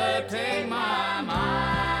River, take my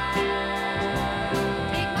mind.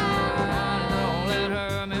 Take my mind. Don't let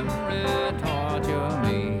her memory torture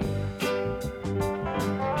me.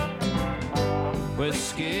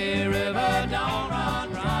 Whiskey River, don't run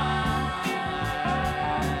dry.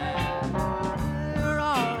 You're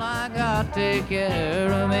all I got, take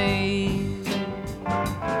care of me.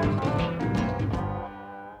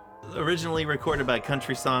 Originally recorded by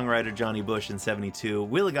country songwriter Johnny Bush in '72,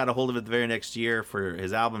 Willie got a hold of it the very next year for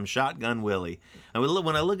his album Shotgun Willie. And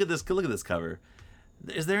when I look at this cover,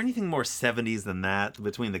 is there anything more '70s than that?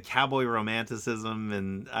 Between the cowboy romanticism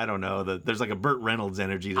and I don't know, there's like a Burt Reynolds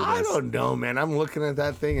energy to this. I don't know, man. I'm looking at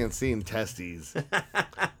that thing and seeing testes.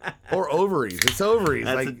 Or ovaries. It's ovaries.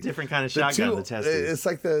 That's like a different kind of shotgun, the testes. It's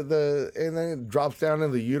like the and then it drops down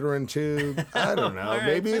in the uterine tube. I don't know. All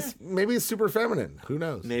right, maybe it's super feminine. Who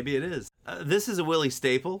knows? Maybe it is. This is a Willie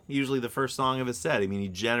staple, usually the first song of his set. I mean, he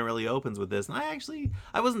generally opens with this. And I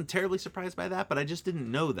wasn't terribly surprised by that, but I just didn't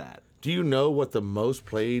know that. Do you know what the most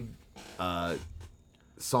played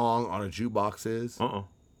song on a jukebox is?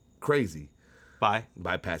 Crazy Bye.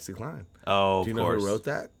 by Patsy Cline. Oh, Do you of know course. who wrote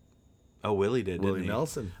that? Oh, Willie did, Willie didn't he?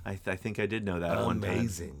 Nelson. I think I did know that at one time.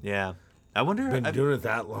 Amazing. Yeah. I wonder. Been doing it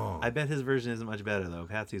that long. I bet his version isn't much better though.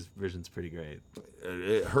 Patsy's version's pretty great.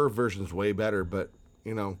 Her version's way better, but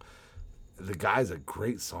you know, the guy's a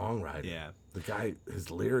great songwriter. Yeah. The guy,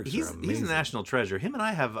 his lyrics He's are amazing. he's a national treasure. Him and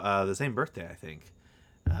I have the same birthday, I think.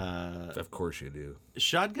 Of course you do.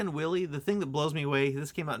 Shotgun Willie. The thing that blows me away.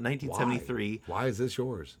 This came out in 1973. Why is this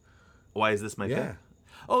yours? Why is this my Yeah. pick?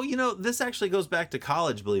 Oh, this actually goes back to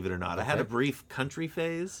college, believe it or not. I had a Okay. brief country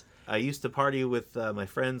phase. I used to party with my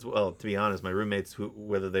friends. Well, to be honest, my roommates,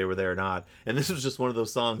 whether they were there or not. And this was just one of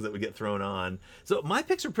those songs that would get thrown on. So my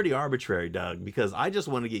picks are pretty arbitrary, Doug, because I just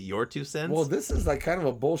want to get your 2 cents. Well, this is like kind of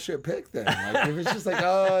a bullshit pick then. Like if it's just like,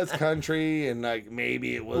 oh, it's country and like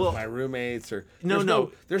maybe it was my roommates or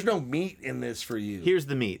No. there's no meat in this for you. Here's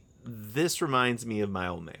the meat. This reminds me of my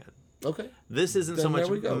old man. Okay. This isn't Then so much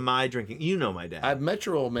there we go. my drinking. You know my dad. I've met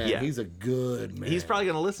your old man. Yeah. He's a good man. He's probably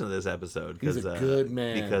going to listen to this episode. He's a good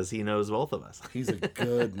man. Because he knows both of us. He's a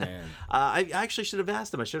good man. I actually should have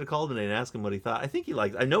asked him. I should have called him today and asked him what he thought.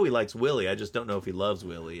 I know he likes Willie. I just don't know if he loves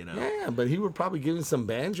Willie, you know. Yeah, but he would probably give him some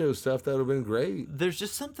banjo stuff that would have been great. There's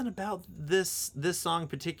just something about this song in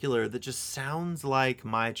particular that just sounds like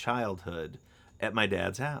my childhood at my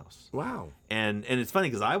dad's house. Wow. And it's funny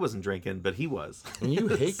because I wasn't drinking, but he was. And you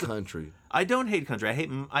hate country. I don't hate country.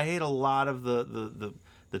 I hate a lot of the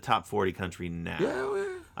top 40 country now. Yeah.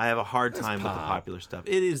 I have a hard time with the pop. popular stuff.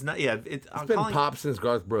 It is not. Yeah, It's been pop since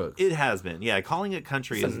Garth Brooks. It has been. Yeah, calling it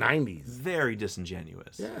country It's is the 90s. very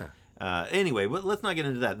disingenuous. Yeah. Anyway, let's not get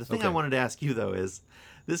into that. The thing I Okay. wanted to ask you though is,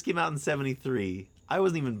 this came out in '73. I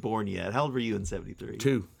wasn't even born yet. How old were you in '73?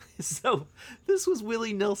 2. So this was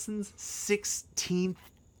Willie Nelson's 16th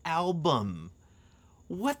album.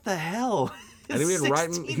 What the hell? And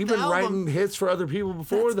he'd been writing hits for other people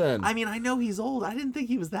before then. I mean, I know he's old. I didn't think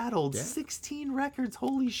he was that old. Yeah. 16 records.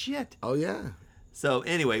 Holy shit. Oh, yeah. So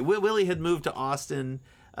anyway, Willie had moved to Austin,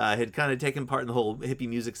 had kind of taken part in the whole hippie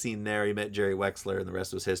music scene there. He met Jerry Wexler, and the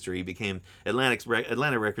rest was history. He became Atlantic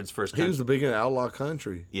Records' first. He was the big in outlaw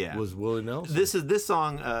country. Yeah. Was Willie Nelson. This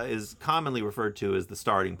song is commonly referred to as the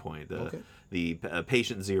starting point, Okay. the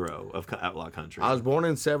patient zero of outlaw country. I was born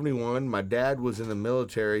in '71. My dad was in the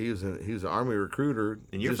military. He was an army recruiter.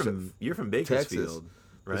 And you're just from Texas. Bakersfield,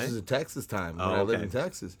 right? This is a Texas time when Oh, I lived okay. in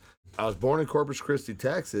Texas. I was born in Corpus Christi,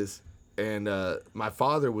 Texas, and my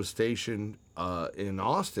father was stationed in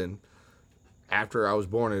Austin after I was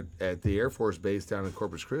born at the Air Force Base down in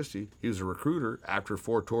Corpus Christi. He was a recruiter after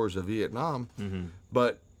 4 tours of Vietnam. Mm-hmm.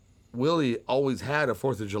 But Willie always had a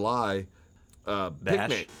 4th of July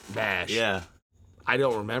picnic bash. Yeah. I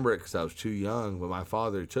don't remember it because I was too young, but my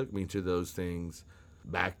father took me to those things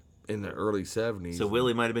back in the early 70s. So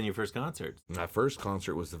Willie might have been your first concert. My first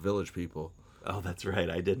concert was the Village People. Oh, that's right.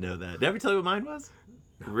 I did know that. Did I ever tell you what mine was?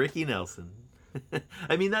 Ricky Nelson.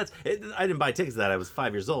 I mean, I didn't buy tickets to that. I was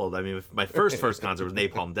 5 years old. I mean, my first concert was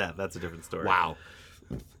Napalm Death. That's a different story. Wow.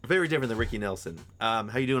 Very different than Ricky Nelson. How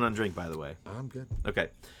you doing on drink, by the way? I'm good. Okay.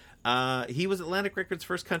 He was Atlantic Records'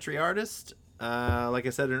 first country artist. Like I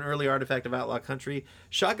said, an early artifact of outlaw country.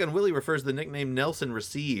 Shotgun Willie refers to the nickname Nelson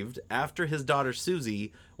received after his daughter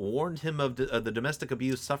Susie warned him of the domestic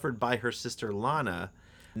abuse suffered by her sister Lana.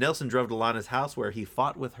 Nelson drove to Lana's house where he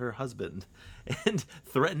fought with her husband and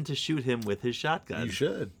threatened to shoot him with his shotgun. You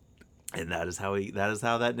should. And that is how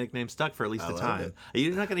that nickname stuck for at least a like time.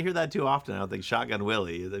 You're not going to hear that too often. I don't think. Shotgun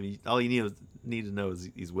Willie. I mean, all you need to know is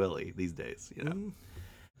he's Willie these days. You know.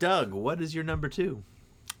 Doug, what is your number 2?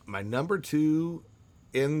 My number 2,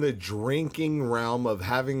 in the drinking realm of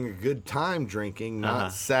having a good time drinking,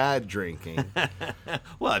 not sad drinking,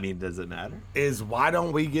 Well, I mean, does it matter? is Why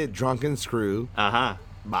Don't We Get Drunk and Screw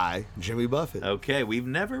by Jimmy Buffett. Okay, we've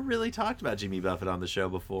never really talked about Jimmy Buffett on the show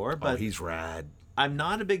before, but He's rad. I'm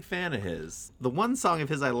not a big fan of his. The one song of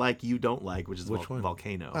his I like, you don't like, which is Which one?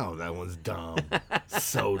 Volcano. Oh, that one's dumb.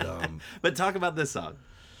 So dumb. But talk about this song.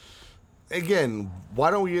 Again,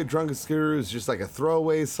 Why Don't We Get Drunk and Screw is just like a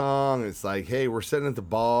throwaway song. It's like, hey, we're sitting at the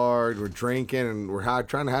bar, and we're drinking, and we're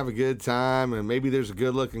trying to have a good time, and maybe there's a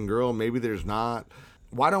good-looking girl, maybe there's not.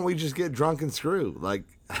 Why don't we just get drunk and screw? Like,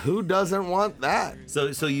 who doesn't want that?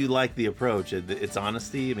 So you like the approach? It's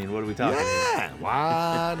honesty. I mean, what are we talking here? Yeah.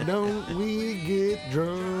 Why don't we get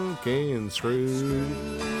drunk and screw?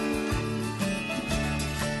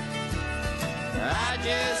 I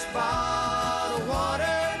just bought a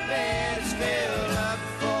water bed, it's filled up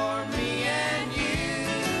for me and you.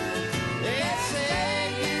 They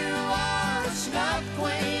say you are a snub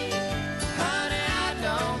queen, honey, I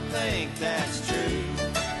don't think that's true.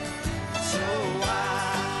 So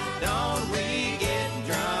why don't we get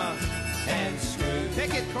drunk and screw?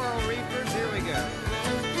 Pick it, Coral Reefers, here we go.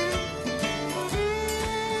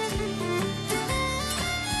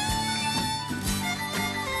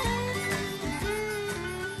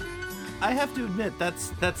 I have to admit,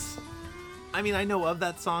 that's. I mean, I know of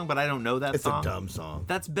that song, but I don't know that song. It's a dumb song.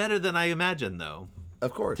 That's better than I imagined, though.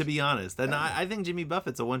 Of course. To be honest, and I think Jimmy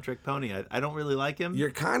Buffett's a one-trick pony. I don't really like him.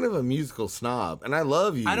 You're kind of a musical snob, and I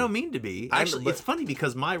love you. I don't mean to be. I know, Actually, but- it's funny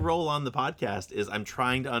because my role on the podcast is I'm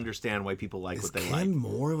trying to understand why people like Is what they Ken like.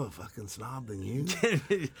 more of a fucking snob than you?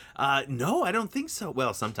 No, I don't think so.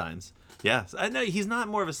 Well, sometimes. Yes. I know he's not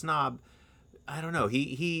more of a snob. I don't know.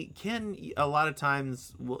 He can a lot of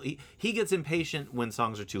times. Well, he gets impatient when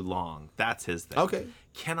songs are too long. That's his thing. Okay.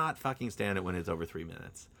 Cannot fucking stand it when it's over 3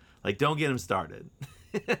 minutes. Like, don't get him started.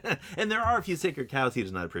 And there are a few sacred cows he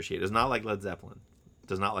does not appreciate. It's not like Led Zeppelin.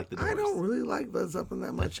 does not like the Doors. I don't really like Led Zeppelin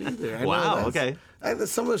that much either. I know Wow, okay.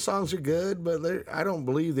 Some of their songs are good, but I don't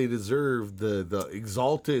believe they deserve the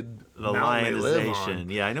exalted The mountain they live on. lionization.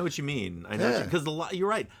 Yeah, I know what you mean. I know because you're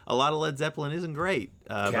right. A lot of Led Zeppelin isn't great.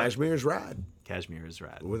 Kashmir's rad. Kashmir is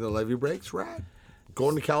rad. When the levee breaks, rad.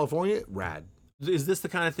 Going to California, rad. Is this the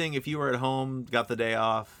kind of thing if you were at home, got the day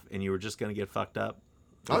off, and you were just going to get fucked up?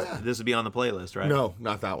 Oh, yeah. This would be on the playlist, right? No,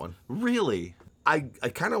 not that one. Really? I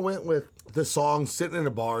kind of went with the song sitting in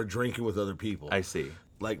a bar drinking with other people. I see.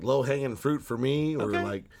 Like low-hanging fruit for me, or Okay.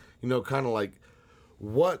 like, kind of like,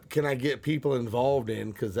 what can I get people involved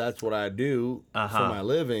in? Because that's what I do for my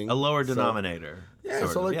living. A lower So- denominator. Yeah,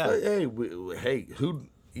 sort so of, like, yeah. hey, who?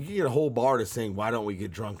 You can get a whole bar to sing, why don't we get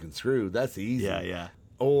drunk and screwed? That's easy. Yeah.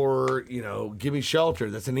 Or, Give Me Shelter.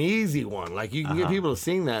 That's an easy one. Like, you can get people to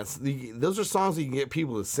sing that. Those are songs that you can get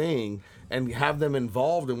people to sing and have them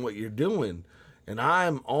involved in what you're doing. And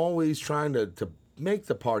I'm always trying to make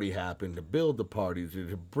the party happen, to build the party,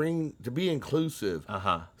 to be inclusive.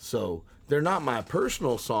 So they're not my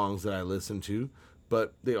personal songs that I listen to,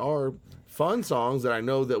 but they are fun songs that I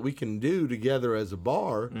know that we can do together as a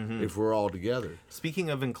bar if we're all together. Speaking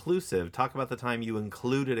of inclusive, talk about the time you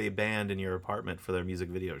included a band in your apartment for their music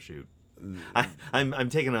video shoot. I'm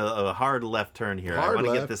taking a hard left turn here. I Hard want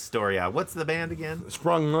to get left. this story out. What's the band again?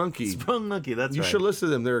 Sprung Monkey. Sprung Monkey, that's You right. should listen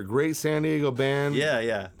to them. They're a great San Diego band.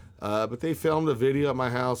 Yeah. But they filmed a video at my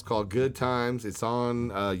house called Good Times. It's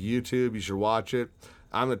on YouTube. You should watch it.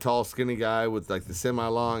 I'm the tall, skinny guy with like the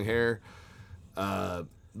semi-long hair.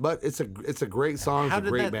 But it's a great song. It's a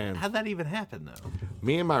great band. How'd that even happen, though?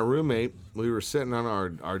 Me and my roommate, we were sitting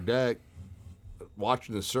on our deck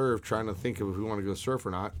watching the surf, trying to think of if we want to go surf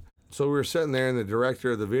or not. So we were sitting there, and the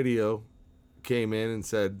director of the video came in and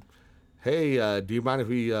said, hey, do you mind if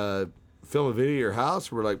we film a video at your house?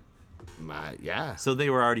 We're like, yeah. So they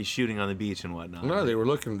were already shooting on the beach and whatnot. No, they were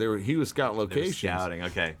looking. He was scouting They were locations. scouting,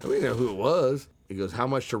 okay. We didn't know who it was. He goes, how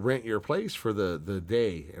much to rent your place for the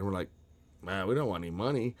day? And we're like, man, we don't want any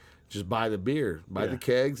money. Just buy the beer, buy the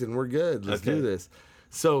kegs, and we're good. Let's do this.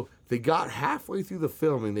 So they got halfway through the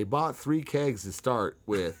filming. They bought 3 kegs to start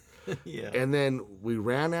with. Yeah. And then we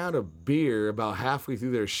ran out of beer about halfway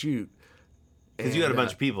through their shoot. Because you had a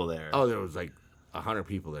bunch of people there. Oh, there was like 100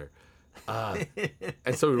 people there.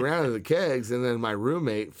 And so we ran out of the kegs, and then my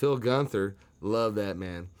roommate, Phil Gunther, loved that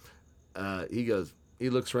man. He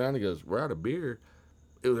looks around, he goes, we're out of beer.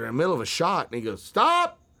 It was in the middle of a shot, and he goes,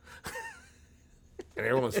 stop! And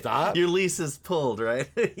everyone stopped. Your lease is pulled, right?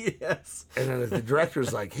 Yes. And then the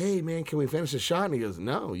director's like, hey, man, can we finish the shot? And he goes,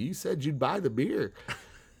 no, you said you'd buy the beer.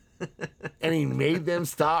 And he made them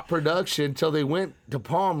stop production until they went to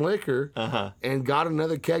Palm Liquor and got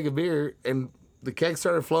another keg of beer. And the keg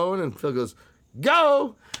started flowing, and Phil goes,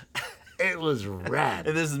 go! It was rad.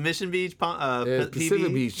 And this is Mission Beach, Pacific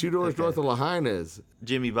PB? Beach, 2 doors north of Lahaina's.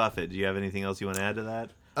 Jimmy Buffett. Do you have anything else you want to add to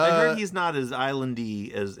that? I heard he's not as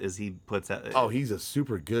islandy as he puts out. Oh, he's a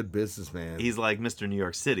super good businessman. He's like Mr. New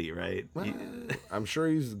York City, right? I'm sure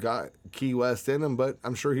he's got Key West in him, but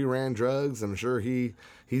I'm sure he ran drugs. I'm sure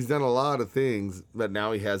he's done a lot of things, but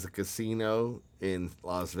now he has a casino in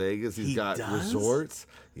Las Vegas. He's got does? resorts.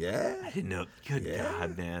 Yeah. I didn't know. Good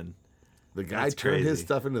God, man. The guy That's turned his crazy.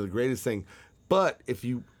 stuff into the greatest thing. But if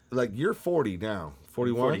you, you're 40 now,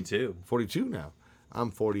 41? 42. 42 now. I'm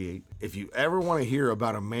 48. If you ever want to hear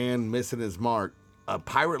about a man missing his mark, A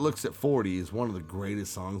Pirate Looks at 40 is one of the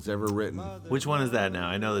greatest songs ever written. Which one is that now?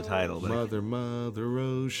 I know the title. But... Mother, Mother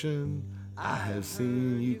Ocean, I have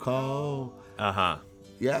seen you call.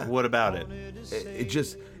 Yeah. What about it?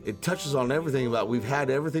 It touches on everything about we've had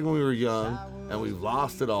everything when we were young and we've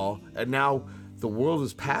lost it all. And now the world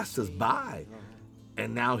has passed us by.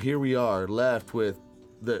 And now here we are left with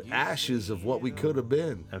the ashes of what we could have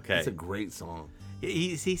been. Okay. It's a great song.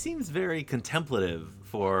 He seems very contemplative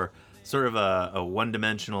for sort of a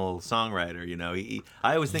one-dimensional songwriter, you know.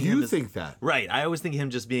 I always think You think that? Right. I always think of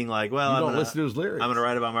him just being like, well, You I'm don't gonna listen to his lyrics. I'm going to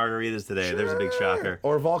write about margaritas today. There's a big shocker.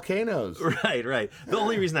 Or volcanoes. Right. The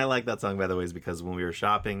only reason I like that song, by the way, is because when we were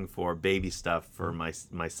shopping for baby stuff for my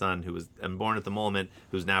son, who was born at the moment,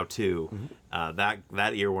 who's now 2, that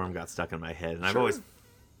earworm got stuck in my head, and I've always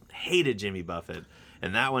hated Jimmy Buffett.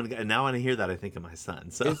 And that one, and now when I hear that, I think of my son.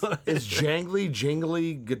 So It's jangly,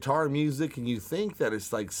 jingly guitar music, and you think that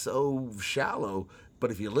it's like so shallow. But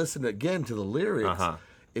if you listen again to the lyrics,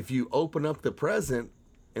 if you open up the present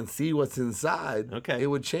and see what's inside, it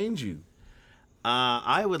would change you.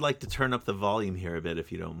 I would like to turn up the volume here a bit,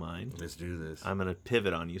 if you don't mind. Let's do this. I'm going to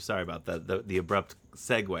pivot on you. Sorry about that, the abrupt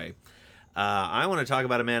segue. I want to talk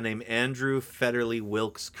about a man named Andrew Federley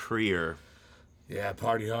Wilkes Creer. Yeah,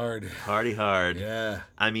 Party Hard. Party Hard. Yeah.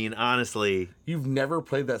 I mean, honestly. You've never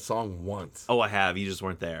played that song once. Oh, I have. You just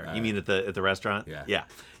weren't there. You mean at the restaurant? Yeah. Yeah.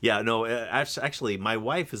 Yeah. No, actually, my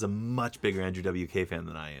wife is a much bigger Andrew WK fan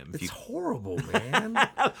than I am. It's horrible, man.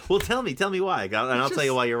 Well, tell me why, and I'll tell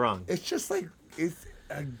you why you're wrong. It's just like, it's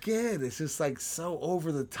just like so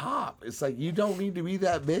over the top. It's like, you don't need to be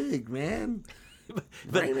that big, man. But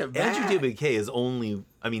Bring it back. Andrew WK is only,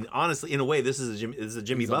 I mean, honestly, in a way, this is a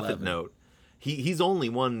Jimmy He's Buffett 11. note. He's only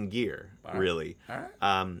one gear, really. All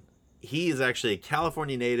right. He is actually a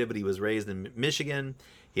California native, but he was raised in Michigan.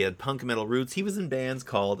 He had punk metal roots. He was in bands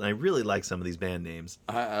called, and I really like some of these band names.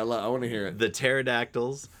 I want to hear it. The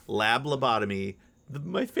Pterodactyls, Lab Lobotomy.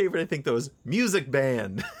 My favorite, I think, though, is Music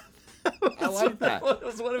Band. I like that. That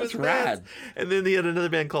was one of his That's bands. rad. And then he had another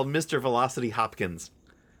band called Mr. Velocity Hopkins.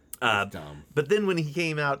 That's dumb. But then when he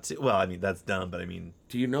came out to, well, I mean, that's dumb, but I mean.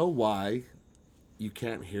 Do you know why you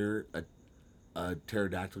can't hear a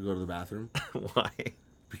pterodactyl go to the bathroom? Why?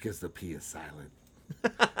 Because the P is silent.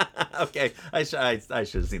 Okay, I should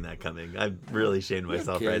have seen that coming. I'm really ashamed of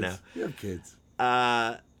myself right now. You have kids.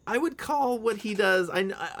 I would call what he does.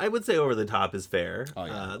 I would say over the top is fair. Oh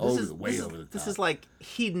yeah, This over the top. This is like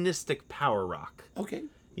hedonistic power rock. Okay.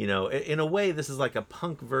 You know, in a way, this is like a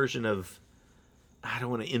punk version of. I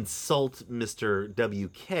don't want to insult Mr.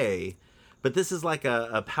 WK, but this is like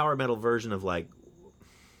a power metal version of like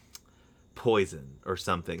Poison or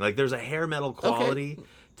something. Like there's a hair metal quality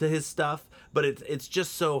to his stuff, but it's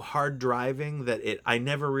just so hard driving that I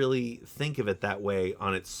never really think of it that way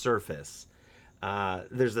on its surface.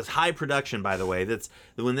 There's this high production, by the way. That's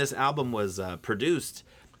when this album was produced.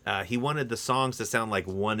 He wanted the songs to sound like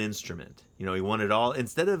one instrument. You know, he wanted all,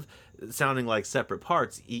 instead of sounding like separate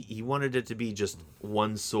parts, he wanted it to be just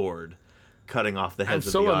one sword cutting off the heads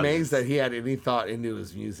of the audience. I'm so amazed that he had any thought into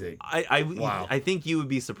his music. Wow. I think you would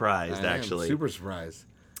be surprised, actually. I'm super surprised.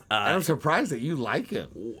 And I'm surprised that you like him.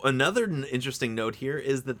 Another interesting note here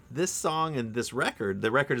is that this song and this record,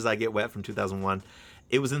 the record is I Get Wet from 2001,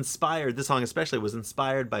 it was inspired, this song especially, was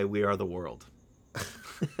inspired by We Are the World.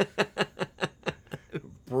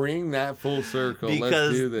 Bring that full circle.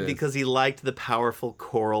 Let's do this. Because he liked the powerful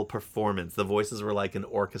choral performance. The voices were like an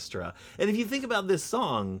orchestra. And if you think about this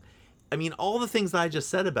song, I mean, all the things that I just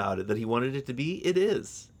said about it, that he wanted it to be, it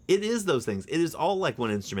is. It is those things. It is all like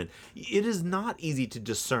one instrument. It is not easy to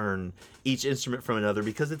discern each instrument from another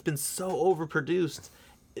because it's been so overproduced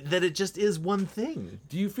that it just is one thing.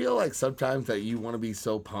 Do you feel like sometimes that you want to be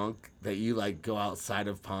so punk that you like go outside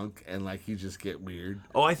of punk and like you just get weird?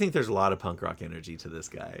 Oh, I think there's a lot of punk rock energy to this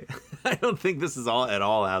guy. I don't think this is all at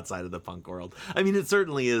all outside of the punk world. I mean, it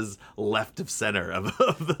certainly is left of center of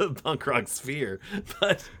the punk rock sphere,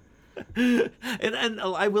 but and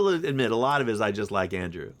I will admit a lot of it is I just like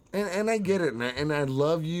Andrew. And I get it, and I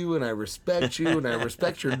love you, and I respect you, and I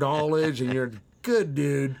respect your knowledge, and you're a good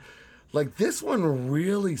dude. Like, this one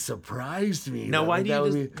really surprised me. Now, why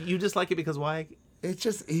do you just like it because why? It's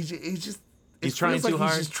just, he's trying too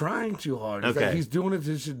hard? He's just trying too hard. It's Okay. like he's doing it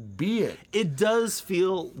to just be it. It does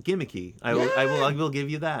feel gimmicky. I will give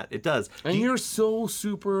you that. It does. And you're so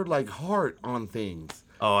super, like, hard on things.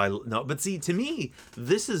 Oh, no, but see, to me,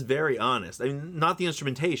 this is very honest. I mean, not the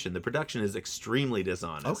instrumentation. The production is extremely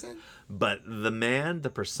dishonest. Okay. But the man,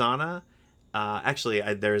 the persona, actually,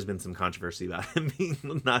 there has been some controversy about him being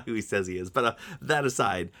not who he says he is. But that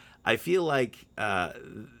aside, I feel like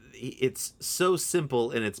it's so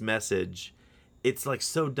simple in its message. It's like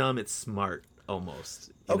so dumb, it's smart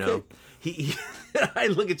almost. You know? I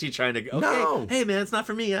look at you trying to go, okay, No. hey man, it's not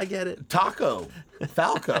for me. I get it.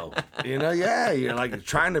 Falco. You're like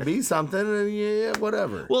trying to be something, and yeah,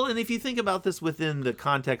 whatever. Well, and if you think about this within the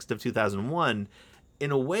context of 2001,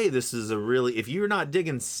 in a way, this is a really, if you're not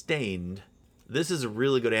digging Stained, this is a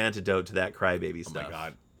really good antidote to that crybaby stuff. my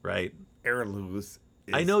God. Right? Aaron Lewis.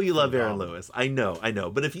 I know you love Aaron Lewis. I know.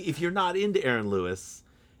 But if you're not into Aaron Lewis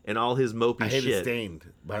and all his mopey I hated shit,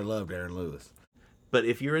 Stained, but I loved Aaron Lewis. but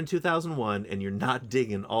if you're in 2001 and you're not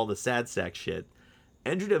digging all the sad sack shit,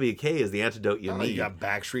 Andrew WK is the antidote you need. You got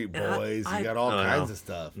Backstreet And Boys. I- you got all oh, kinds no. of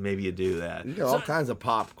stuff. Maybe you do that. You got all kinds of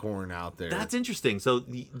popcorn out there. That's interesting. So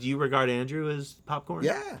do you regard Andrew as popcorn?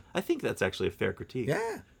 Yeah. I think that's actually a fair critique.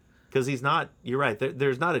 Yeah. Because he's not, you're right,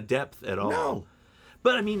 there's not a depth at all. No.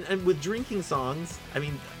 But I mean, and with drinking songs, I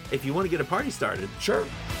mean, if you want to get a party started, Sure.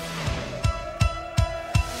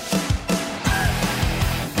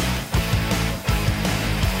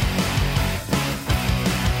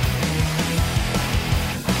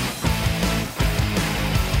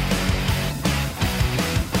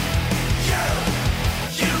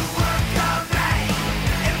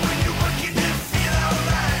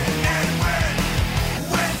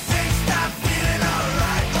 When things stop feeling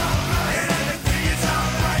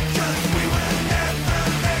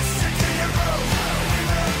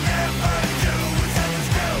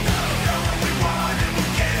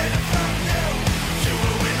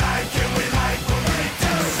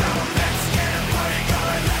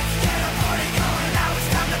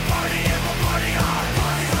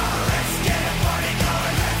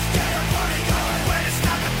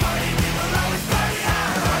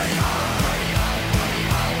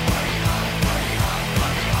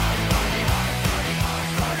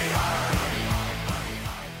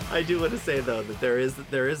I do want to say though that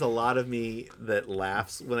there is a lot of me that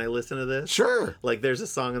laughs when I listen to this. Sure. Like there's a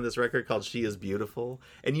song on this record called "She Is Beautiful,"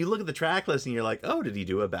 and you look at the track list and you're like, oh, did he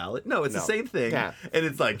do a ballad? No, it's the same thing. Yeah. And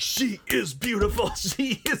it's like, she is beautiful.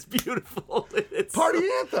 She is beautiful. It's Party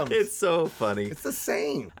anthem. It's so funny. It's the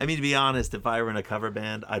same. I mean, to be honest, if I were in a cover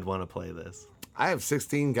band, I'd want to play this. I have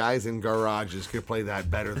 16 guys in garages could play that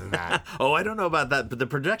better than that. Oh, I don't know about that, but the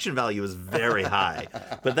production value is very high.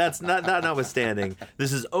 But that's notwithstanding.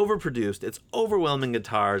 This is overproduced. It's overwhelming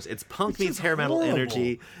guitars. It's punk meets hair metal horrible.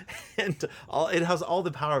 energy, and it has all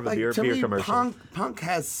the power of a beer to me, commercial. punk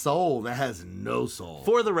has soul that has no soul.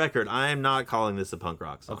 For the record, I am not calling this a punk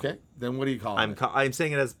rock song. Okay, then what do you call it? I'm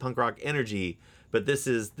saying it has punk rock energy, but this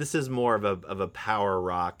is more of a power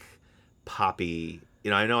rock, poppy. You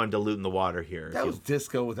know, I know I'm diluting the water here. That was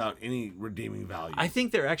disco without any redeeming value. I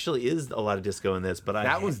think there actually is a lot of disco in this, but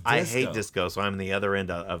I hate disco, so I'm the other end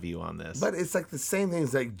of you on this. But it's like the same thing.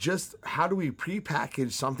 It's like, just how do we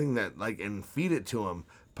prepackage something that like and feed it to them?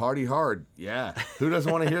 Party hard. Yeah. Who doesn't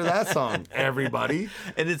want to hear that song? Everybody.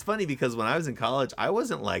 And it's funny because when I was in college, I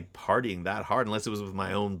wasn't like partying that hard unless it was with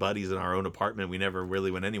my own buddies in our own apartment. We never really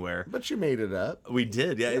went anywhere. But you made it up. We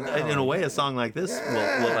did, yeah. In a way, a song like this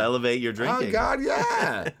will elevate your drinking. Oh, God,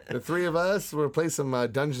 yeah. The three of us will play some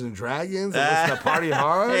Dungeons and Dragons and listen to Party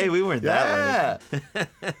Hard. Hey, we weren't that late.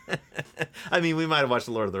 I mean, we might have watched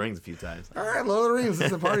The Lord of the Rings a few times. All right, Lord of the Rings,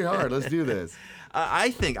 let's Party Hard. Let's do this.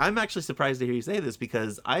 I'm actually surprised to hear you say this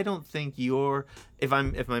because I don't think if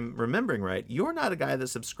I'm remembering right, you're not a guy that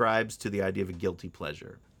subscribes to the idea of a guilty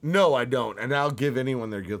pleasure. No, I don't, and I'll give anyone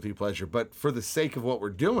their guilty pleasure. But for the sake of what we're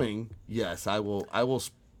doing, yes, I will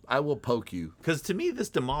poke you. Because to me, this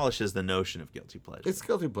demolishes the notion of guilty pleasure. It's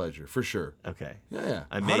guilty pleasure for sure. Okay. Yeah,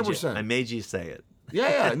 I 100%. made you say it.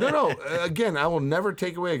 Yeah. No. Again, I will never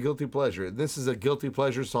take away a guilty pleasure. This is a guilty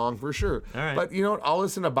pleasure song for sure. All right. But you know what? I'll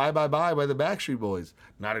listen to Bye Bye Bye by the Backstreet Boys.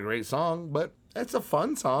 Not a great song, but it's a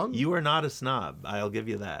fun song. You are not a snob. I'll give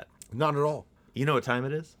you that. Not at all. You know what time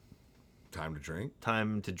it is? Time to drink.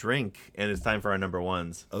 Time to drink, and it's time for our number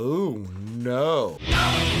ones. Oh no.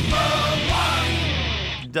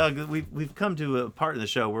 Doug, we've come to a part in the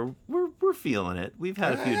show where we're feeling it. We've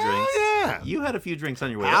had a few drinks. Yeah. You had a few drinks on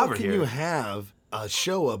your way How over can here. you have a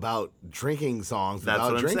show about drinking songs That's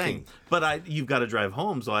without what I'm drinking? saying. But you've got to drive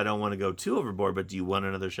home, so I don't want to go too overboard. But do you want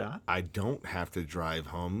another shot? I don't have to drive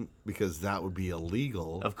home because that would be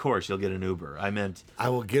illegal. Of course, you'll get an Uber. I meant I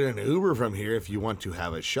will get an Uber from here if you want to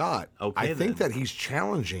have a shot. Okay, I think then. that he's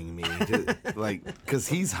challenging me to because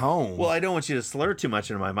he's home. well, I don't want you to slur too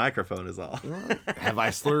much into my microphone. Is all. Have I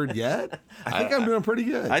slurred yet? I think I'm doing pretty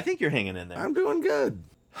good. I think you're hanging in there. I'm doing good.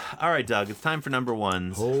 All right, Doug. It's time for number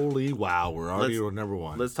ones. Holy wow, we're already on number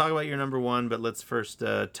one. Let's talk about your number one, but let's first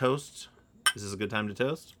toast. Is this a good time to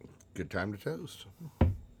toast? Good time to toast.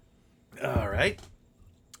 All right.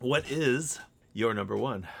 What is your number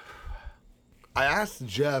one? I asked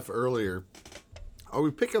Jeff earlier, are we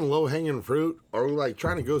picking low-hanging fruit or are we like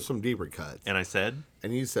trying to go some deeper cuts? And I said,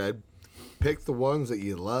 And you said, pick the ones that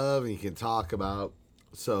you love and you can talk about.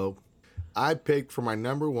 So I picked for my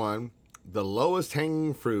number one, the lowest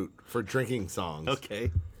hanging fruit for drinking songs.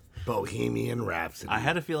 okay. Bohemian Rhapsody. I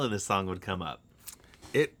had a feeling this song would come up.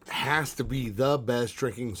 It has to be the best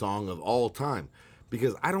drinking song of all time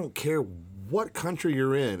because I don't care what country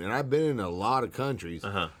you're in, and I've been in a lot of countries.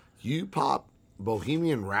 You pop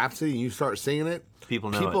Bohemian Rhapsody and you start singing it,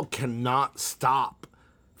 People know people it. cannot stop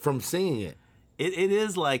from singing it. It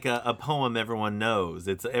is like a poem everyone knows.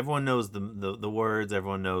 Everyone knows the words.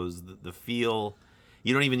 Everyone knows the feel.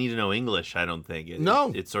 You don't even need to know English, I don't think.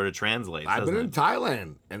 It sort of translates. I've been doesn't in it?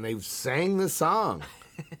 Thailand and they've sang this song,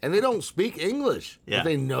 and they don't speak English. Yeah. But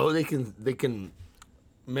they know they can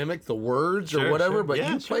mimic the words or Sure, whatever. sure. But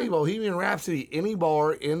Yeah, you play sure. Bohemian Rhapsody any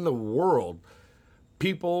bar in the world,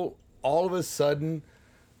 people all of a sudden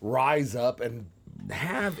rise up and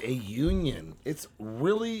have a union. It's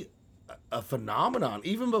really a phenomenon,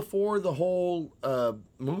 even before the whole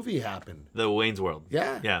movie happened. The Wayne's World.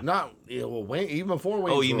 Yeah. Not even before Wayne's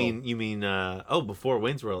World. Oh, you mean before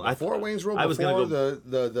Wayne's World? Before Wayne's World, I was before gonna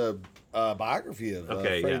go. the biography of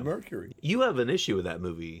Freddie Mercury. You have an issue with that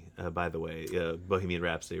movie, by the way, Bohemian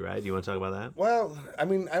Rhapsody, right? Do you want to talk about that? Well, I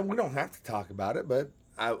mean, we don't have to talk about it, but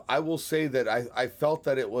I will say that I felt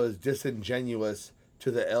that it was disingenuous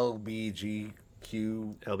to the LBGTQ.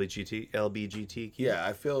 Yeah,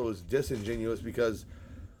 I feel it was disingenuous because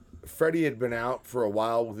Freddie had been out for a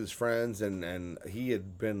while with his friends, and he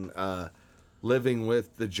had been living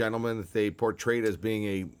with the gentleman that they portrayed as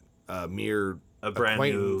being a mere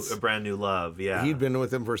acquaintance. A brand new love. Yeah. He'd been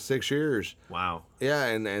with him for 6 years. Wow. Yeah,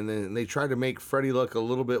 and then they tried to make Freddie look a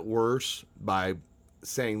little bit worse by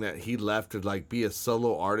saying that he left to like be a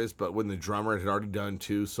solo artist, but when the drummer had already done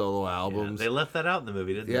 2 solo albums. They left that out in the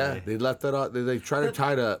movie, didn't they? They left that out. They tried to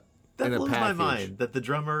tie it up That in a blows package. my mind that the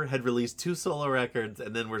drummer had released 2 solo records,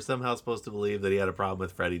 and then we're somehow supposed to believe that he had a problem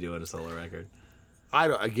with Freddie doing a solo record. I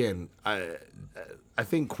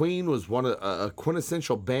think Queen was a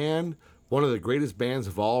quintessential band, one of the greatest bands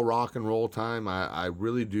of all rock and roll time. I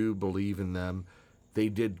really do believe in them. They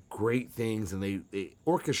did great things, and they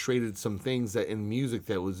orchestrated some things that in music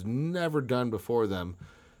that was never done before them.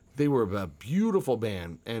 They were a beautiful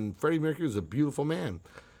band, and Freddie Mercury was a beautiful man.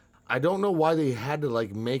 I don't know why they had to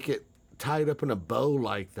like make it tied up in a bow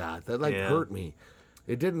like that. That hurt me.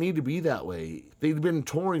 It didn't need to be that way. They'd been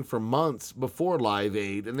touring for months before Live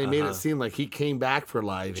Aid, and they made it seem like he came back for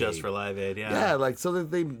Live Aid. Just for Live Aid, yeah. Yeah, like so that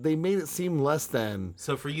they made it seem less than.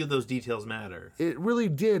 So for you, those details matter. It really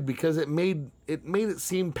did, because it made it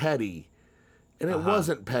seem petty, and it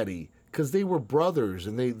wasn't petty, because they were brothers,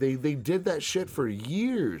 and they did that shit for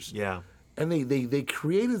years. Yeah. And they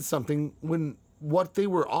created something when what they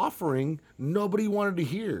were offering nobody wanted to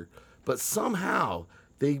hear, but somehow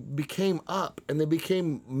they became up, and they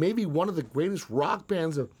became maybe one of the greatest rock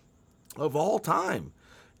bands of all time.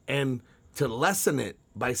 And to lessen it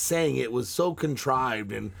by saying it was so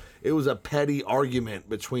contrived and it was a petty argument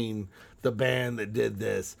between the band that did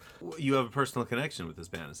this. You have a personal connection with this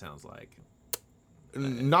band, it sounds like.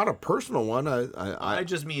 Not a personal one. I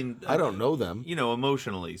just mean... I don't know them. You know,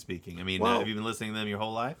 emotionally speaking. I mean, Well- have you been listening to them your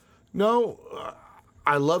whole life? No,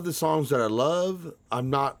 I love the songs that I love.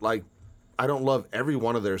 I don't love every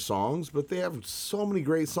one of their songs, but they have so many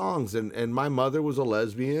great songs. And my mother was a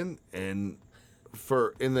lesbian, and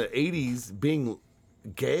in the 80s, being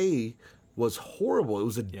gay was horrible. It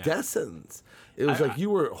was a death sentence. It was like you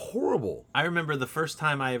were horrible. I remember the first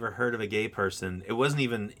time I ever heard of a gay person, it wasn't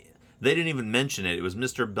even... They didn't even mention it. It was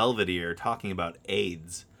Mr. Belvedere talking about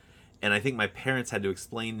AIDS. And I think my parents had to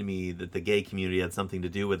explain to me that the gay community had something to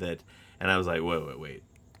do with it. And I was like, wait.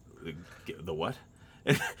 The what?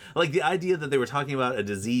 Like the idea that they were talking about a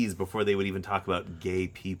disease before they would even talk about gay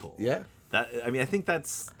people. Yeah. I think that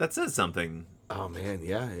says something. Oh, man,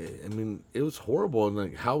 yeah. I mean, it was horrible. And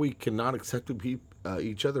like how we cannot accept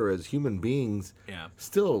each other as human beings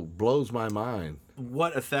still blows my mind.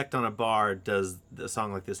 What effect on a bar does a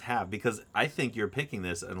song like this have? Because I think you're picking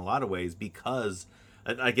this in a lot of ways because...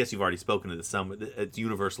 I guess you've already spoken to this some. It's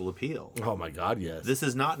universal appeal. Oh my God, yes. This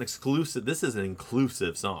is not an exclusive. This is an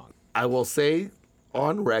inclusive song. I will say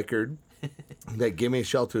on record that "Gimme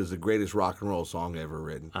Shelter" is the greatest rock and roll song ever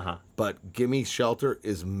written. But "Gimme Shelter"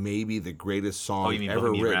 is maybe the greatest song you mean ever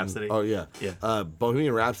Bohemian written. Rhapsody? Oh yeah, Yeah.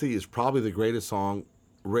 Bohemian Rhapsody is probably the greatest song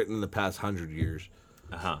written in the past 100 years.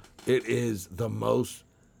 It is the most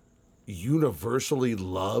universally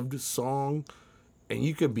loved song, and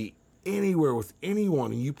you could be anywhere with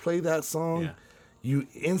anyone and you play that song, you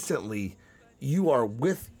instantly are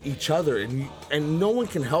with each other, and no one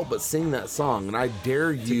can help but sing that song. And I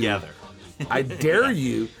dare you Together. I dare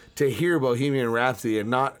you to hear Bohemian Rhapsody and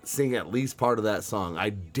not sing at least part of that song. I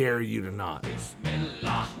dare you to not.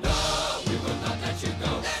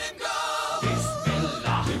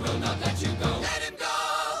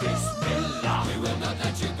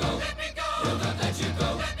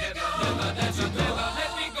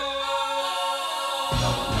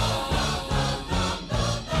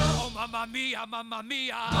 Mamma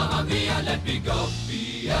mia, mamma mia, let me go.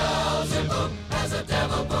 Beelzebub has a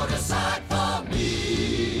devil put aside for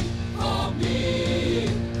me, for me,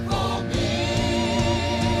 for me.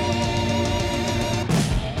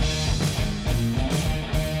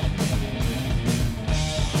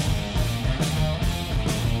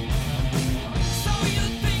 So you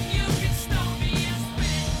think you can stop me and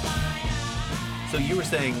spit my eyes? So you were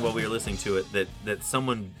saying while we were listening to it that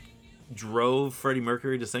someone drove Freddie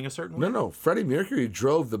Mercury to sing a certain way? No. Freddie Mercury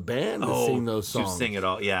drove the band to sing those songs. To sing it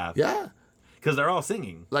all, yeah. Yeah. Because they're all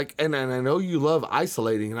singing. Like, and I know you love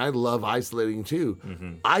Isolating, and I love Isolating too.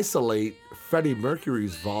 Isolate Freddie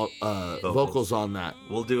Mercury's vocals on that.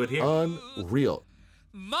 We'll do it here. Unreal.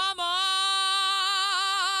 Mama,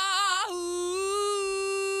 ooh,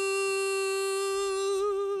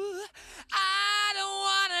 I don't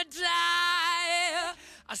wanna die.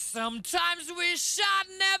 I sometimes wish I'd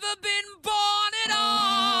never been born at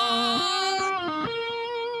all.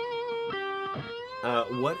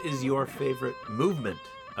 What is your favorite movement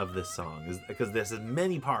of this song? Because there's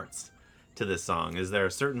many parts to this song. Is there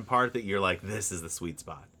a certain part that you're like, this is the sweet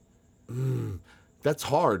spot? That's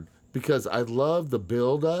hard because I love the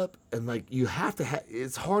build up, and like you have to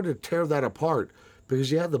it's hard to tear that apart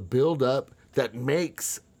because you have the build up that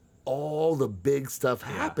makes all the big stuff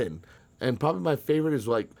happen. And probably my favorite is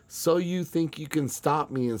like, so you think you can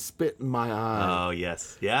stop me and spit in my eye. Oh,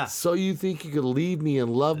 yes. Yeah. So you think you could leave me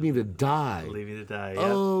and love me to die. Leave you to die. Yeah.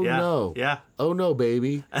 Oh, yeah. no. Yeah. Oh, no,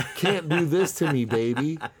 baby. Can't do this to me,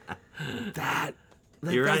 baby.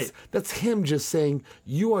 You're right. That's him just saying,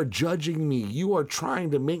 you are judging me. You are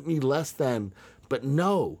trying to make me less than. But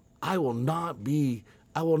no, I will not be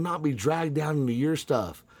dragged down into your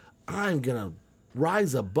stuff. I'm going to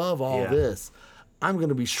rise above all this. I'm going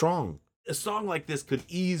to be strong. A song like this could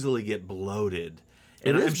easily get bloated.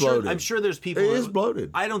 It is bloated. I'm sure there's people. It is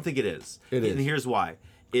bloated. I don't think it is. It is. And here's why.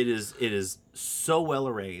 It is so well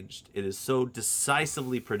arranged. It is so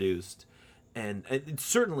decisively produced, and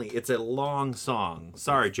certainly it's a long song.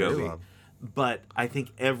 Sorry, Jovi, long. but I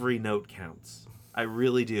think every note counts. I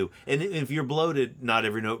really do. And if you're bloated, not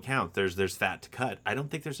every note counts. There's fat to cut. I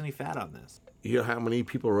don't think there's any fat on this. You know how many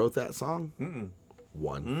people wrote that song?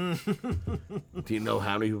 One. Do you know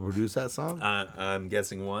how many people produced that song? I'm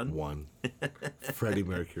guessing one. One. Freddie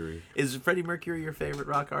Mercury. Is Freddie Mercury your favorite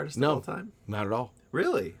rock artist of No, all time? not at all.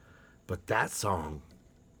 Really? But that song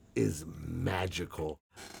is magical.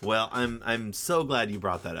 Well, I'm so glad you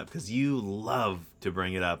brought that up because you love to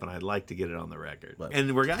bring it up, and I'd like to get it on the record. Right.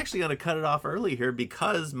 And we're actually going to cut it off early here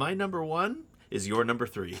because my number one is your number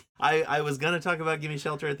three. I was going to talk about Gimme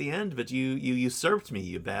Shelter at the end, but you usurped me,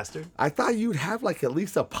 you bastard. I thought you'd have like at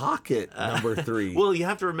least a pocket number three. Well, you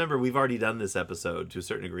have to remember we've already done this episode to a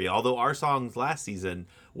certain degree. Although our songs last season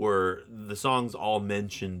were the songs all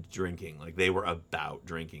mentioned drinking, like they were about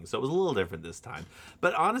drinking, so it was a little different this time.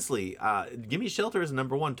 But honestly, Gimme Shelter is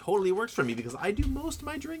number one. Totally works for me because I do most of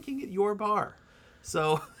my drinking at your bar,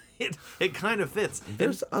 so it kind of fits.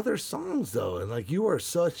 There's other songs though, and like you have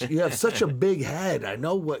such a big head. I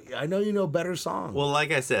know you know better songs. Well,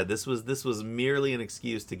 like I said, this was merely an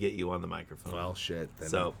excuse to get you on the microphone. Well, shit. Then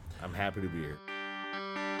So- I'm happy to be here.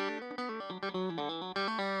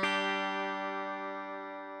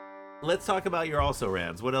 Let's talk about your also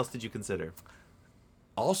rans. What else did you consider?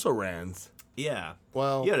 Also rans. Yeah.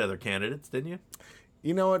 Well, You had other candidates, didn't you?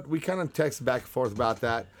 you know what? We kind of texted back and forth about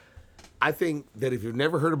that. I think that if you've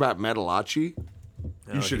never heard about Metalachi,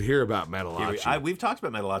 you should hear about Metalachi. We've talked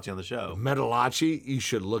about Metalachi on the show. Metalachi, you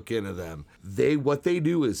should look into them. What they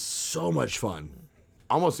do is so much fun.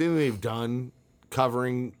 Almost anything they've done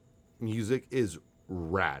covering music is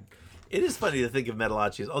rad. It is funny to think of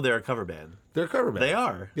Metalachi as, they're a cover band. They're a cover band. They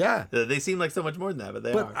are. Yeah. They seem like so much more than that, but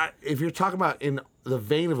they are. If you're talking about in the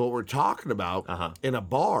vein of what we're talking about in a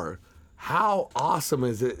bar, how awesome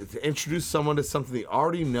is it to introduce someone to something they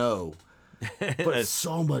already know, but it's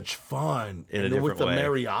so much fun. In a and then with the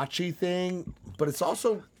different way. mariachi thing, but it's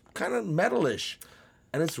also kind of metalish,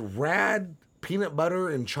 and it's rad peanut butter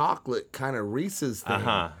and chocolate kind of Reese's thing.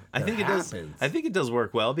 I think it does. happens. I think it does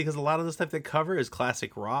work well because a lot of the stuff they cover is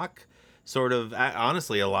classic rock. Sort of,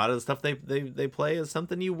 honestly, a lot of the stuff they play is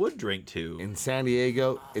something you would drink to. In San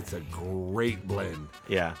Diego, it's a great blend.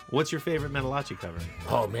 Yeah. What's your favorite Metalachi cover?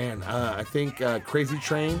 Oh man, I think Crazy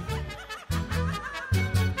Train.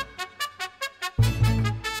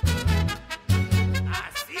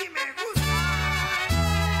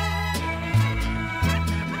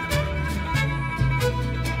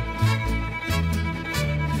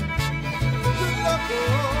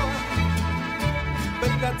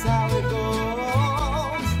 But that's how it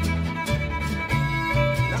goes.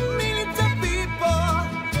 Not many people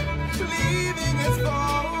leaving us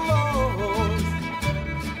follows.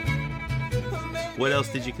 What else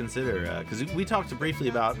did you consider? Because we talked briefly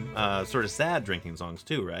about sort of sad drinking songs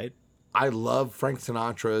too, right? I love Frank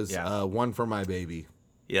Sinatra's Yeah. "One for My Baby."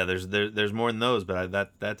 Yeah, there's more than those, but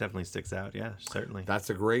that definitely sticks out. Yeah, certainly. That's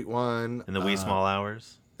a great one. In the wee small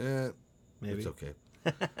hours, Maybe maybe. it's okay.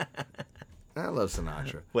 I love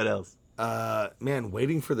Sinatra. What else? Man,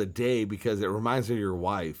 Waiting for the Day because it reminds me of your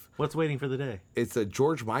wife. What's Waiting for the Day? It's a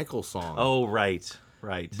George Michael song. Oh, right.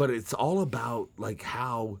 But it's all about like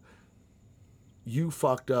how you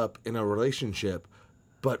fucked up in a relationship,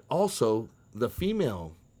 but also the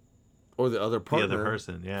female or the other partner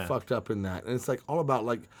person, yeah. fucked up in that. And it's like all about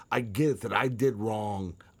like, I get it that I did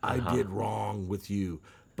wrong. I did wrong with you,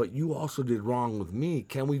 but you also did wrong with me.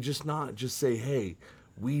 Can we just not just say, hey,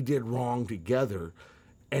 we did wrong together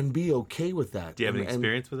and be okay with that? Do you have any And-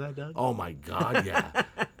 experience with that, Doug? Oh my God, yeah.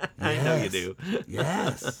 I know you Yes. do.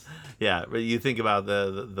 Yes. Yeah, but you think about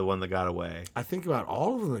the one that got away. I think about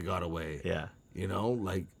all of them that got away. Yeah. You know,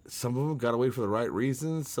 like some of them got away for the right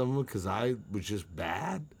reasons, some of them because I was just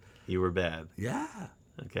bad. You were bad. Yeah.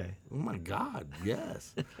 Okay. Oh my God.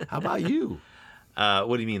 Yes. How about you?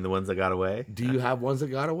 What do you mean, the ones that got away? Do you have ones that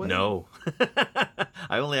got away? No.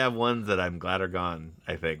 I only have ones that I'm glad are gone,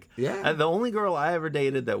 I think. Yeah. The only girl I ever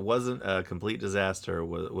dated that wasn't a complete disaster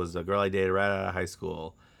was a girl I dated right out of high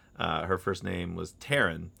school. Her first name was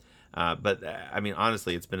Taryn. But, I mean,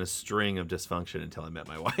 honestly, it's been a string of dysfunction until I met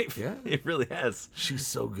my wife. Yeah. It really has. She's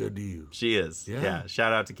so good to you. She is. Yeah.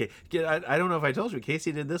 Shout out to Casey. I don't know if I told you,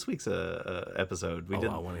 Casey did this week's episode.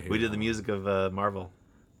 I wanna hear We did that the music of Marvel.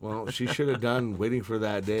 Well, she should have done Waiting for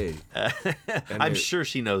That Day. I'm sure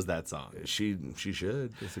she knows that song. She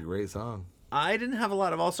should. It's a great song. I didn't have a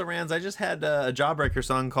lot of also rans. I just had a Jawbreaker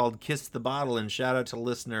song called Kiss the Bottle, and shout out to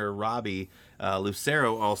listener Robbie.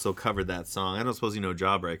 Lucero also covered that song. I don't suppose you know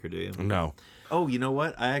Jawbreaker, do you? No. Oh, you know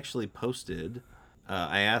what? I actually posted.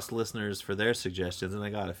 I asked listeners for their suggestions, and I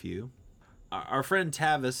got a few. Our friend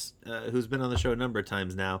Tavis, who's been on the show a number of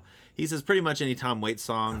times now, he says pretty much any Tom Waits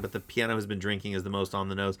song, but the Piano Has Been Drinking is the most on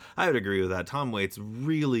the nose. I would agree with that. Tom Waits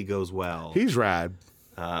really goes well. He's rad.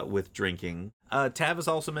 With drinking. Tavis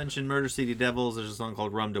also mentioned Murder City Devils. There's a song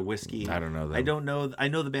called Rum to Whiskey. I don't know that. I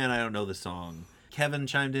know the band. I don't know the song. Kevin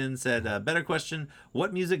chimed in and said, better question,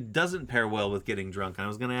 what music doesn't pair well with getting drunk? And I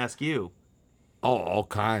was going to ask you. Oh, all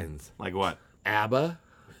kinds. Like what? ABBA.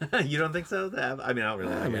 You don't think so? I mean, I don't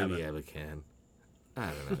really like ABBA. Maybe ABBA can. I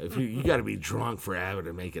don't know. If you got to be drunk for ABBA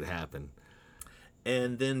to make it happen.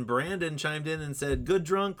 And then Brandon chimed in and said, good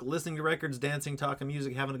drunk, listening to records, dancing, talking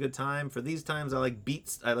music, having a good time. For these times, I like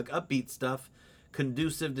upbeat stuff.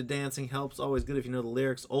 Conducive to dancing helps. Always good if you know the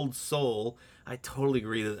lyrics. Old soul. I totally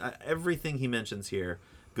agree that everything he mentions here,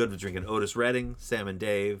 good with drinking. Otis Redding, Sam and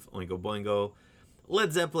Dave, Oingo Boingo.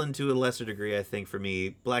 Led Zeppelin to a lesser degree, I think, for me.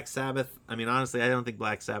 Black Sabbath. I mean, honestly, I don't think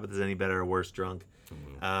Black Sabbath is any better or worse drunk.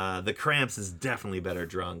 The Cramps is definitely better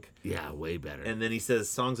drunk. Yeah, way better. And then he says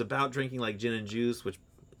songs about drinking like Gin and Juice, which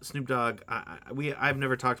Snoop Dogg, I've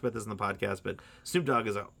never talked about this in the podcast, but Snoop Dogg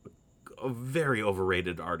is a very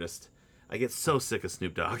overrated artist. I get so sick of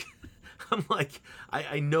Snoop Dogg. I'm like,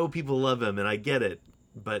 I know people love him and I get it,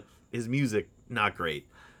 but his music, not great.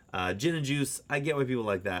 Gin and Juice, I get why people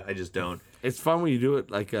like that. I just don't. It's fun when you do it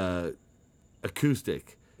like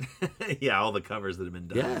acoustic. Yeah, all the covers that have been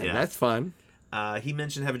done. Yeah, that's fun. He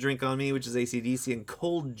mentioned Have a Drink on Me, which is AC/DC, and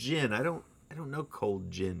Cold Gin. I don't know Cold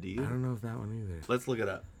Gin, do you? I don't know if that one either. Let's look it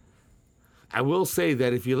up. I will say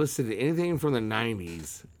that if you listen to anything from the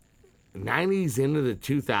 90s into the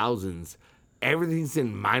 2000s, everything's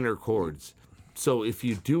in minor chords. So if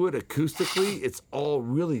you do it acoustically, it's all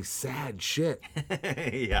really sad shit.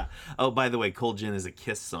 Yeah. Oh, by the way, Cold Gin is a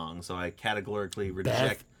Kiss song, so I categorically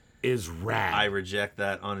reject. Beth is rad. I reject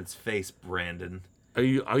that on its face, Brandon. Are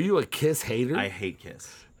you a Kiss hater? I hate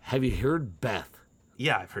Kiss. Have you heard Beth?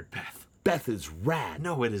 Yeah, I've heard Beth. Beth is rad.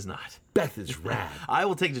 No, it is not. Beth is rad. I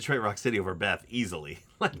will take Detroit Rock City over Beth easily.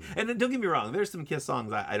 And then, don't get me wrong, there's some Kiss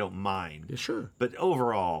songs I don't mind. Yeah, sure. But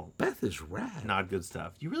overall, Beth is rad. not good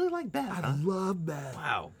stuff. You really like Beth, I huh? love Beth.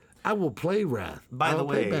 Wow. I will play Wrath. By the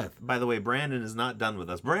way, Brandon is not done with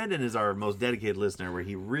us. Brandon is our most dedicated listener, where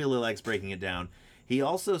he really likes breaking it down. He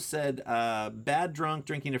also said, bad drunk,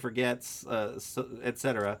 drinking to forgets,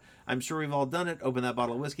 etc. I'm sure we've all done it. Open that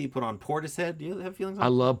bottle of whiskey, put on Portishead. Do you have feelings on I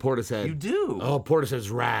love Portishead. You do? Oh, Portishead's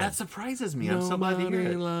rad. That surprises me. I'm so glad to hear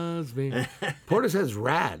Nobody it. loves me. Portishead's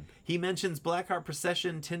rad. He mentions Blackheart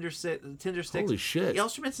Procession, Tinder Sticks. Holy shit. He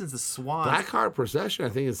also mentions the Swans. Blackheart Procession, I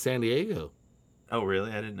think, is San Diego. Oh,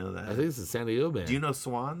 really? I didn't know that. I think it's a San Diego band. Do you know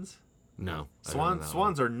Swans? No. I don't know.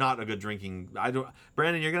 Swans are not a good drinking.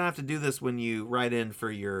 Brandon, you're gonna have to do this when you write in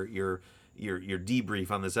for your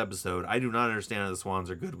debrief on this episode. I do not understand how the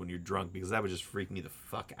Swans are good when you're drunk, because that would just freak me the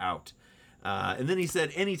fuck out. And then he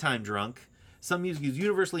said, anytime drunk. Some music is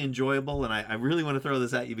universally enjoyable, and I really want to throw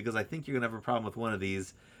this at you because I think you're gonna have a problem with one of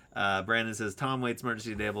these. Brandon says Tom Waits, Murder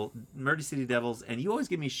City Devils, and you always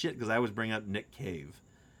give me shit because I always bring up Nick Cave.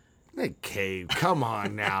 Nick Cave, come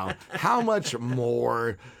on now. How much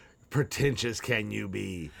more pretentious can you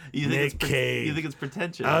be? Nick Cave. You think it's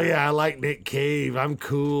pretentious? Oh, yeah, I like Nick Cave. I'm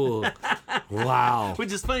cool. Wow.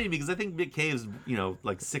 Which is funny because I think Nick Cave's,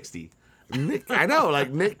 like 60. I know, like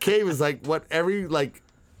Nick Cave is like what every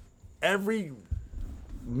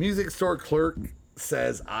music store clerk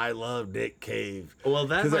says. I love Nick Cave. Well,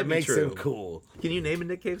 that might it be makes true. him cool. Can you name a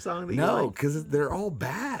Nick Cave song that you No, like? because they're all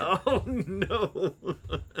bad. Oh no!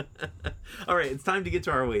 All right, it's time to get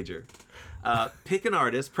to our wager. Pick an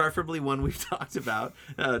artist, preferably one we've talked about,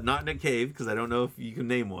 not Nick Cave, because I don't know if you can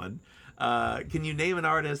name one. Can you name an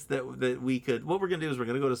artist that we could? What we're gonna do is we're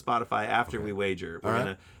gonna go to Spotify after we wager.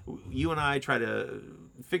 You and I try to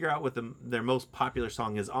figure out what their most popular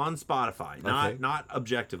song is on Spotify, not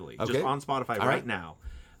objectively, just on Spotify right now.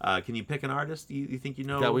 Can you pick an artist you think you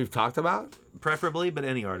know? That we've talked about? Preferably, but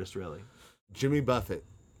any artist, really. Jimmy Buffett.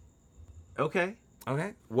 Okay.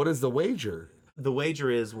 Okay. What is the wager? The wager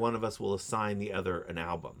is one of us will assign the other an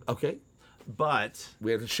album. Okay. But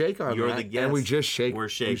We have to shake on You're that. the guest. And we just shake. We're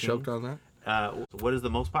shaking. We choked on that? what is the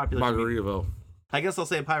most popular? Margaritaville. I guess I'll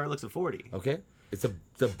say A Pirate Looks at 40. Okay. It's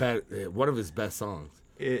one of his best songs.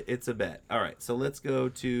 It's a bet. All right, so let's go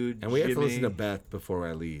to And we have to Jimmy- listen to Beth before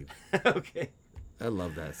I leave. Okay. I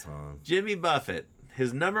love that song. Jimmy Buffett.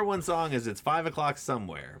 His number one song is It's 5 O'Clock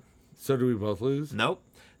Somewhere. So do we both lose? Nope.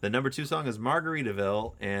 The number 2 song is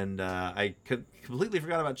Margaritaville, and I completely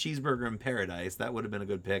forgot about Cheeseburger in Paradise. That would have been a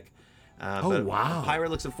good pick. But wow. A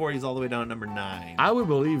Pirate Looks at 40 is all the way down at number 9. I would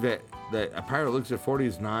believe that A Pirate Looks at 40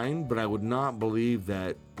 is 9, but I would not believe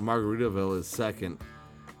that Margaritaville is second.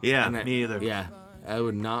 Yeah, And me either. Yeah, I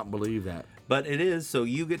would not believe that. But it is, so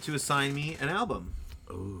you get to assign me an album.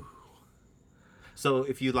 Ooh. So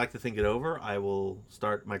if you'd like to think it over, I will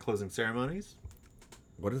start my closing ceremonies.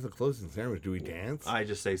 What is the closing ceremony? Do we dance? I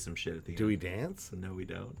just say some shit at the Do end. we dance? No, we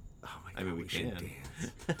don't. Oh my God, I mean, we should can.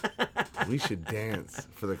 dance. We should dance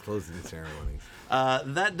for the closing ceremonies.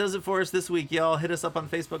 That does it for us this week, y'all. Hit us up on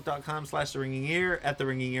Facebook.com/The Ringing Ear, at The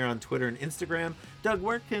Ringing Ear on Twitter and Instagram. Doug,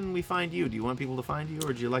 where can we find you? Do you want people to find you,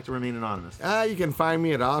 or do you like to remain anonymous? You can find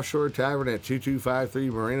me at Offshore Tavern at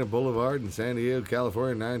 2253 Marina Boulevard in San Diego,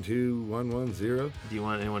 California, 92110. Do you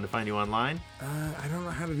want anyone to find you online? I don't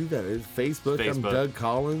know how to do that. It's Facebook. I'm Facebook. Doug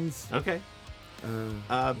Collins. Okay.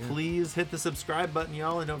 Please hit the subscribe button,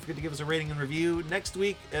 y'all, and don't forget to give us a rating and review. Next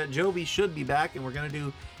week, Joby should be back, and we're going to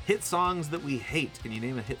do hit songs that we hate. Can you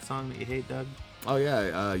name a hit song that you hate, Doug? Oh,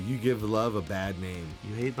 yeah. You Give Love a Bad Name.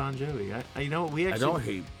 You hate Bon Jovi. You know what? We actually. I don't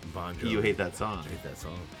hate Bon Jovi. You hate that song. I hate that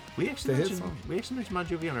song. We actually It's a hit mentioned song. we actually mentioned Bon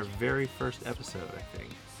Jovi on our very first episode, I think.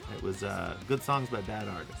 It was Good Songs by Bad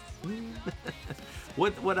Artists.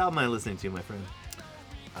 What album am I listening to, my friend?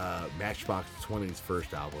 Matchbox 20's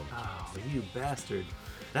first album. Oh, you bastard.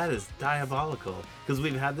 That is diabolical. Because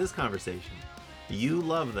we've had this conversation. You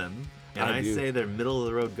love them, and I do. say they're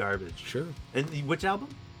middle-of-the-road garbage. Sure. And which album?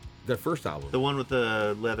 Their first album. The one with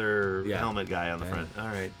the leather Yeah. helmet guy on the Yeah. front. All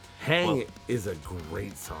right. Hang Well, is a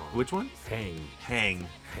great song. which one? Hang. Hang.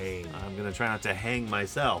 Hang. I'm going to try not to hang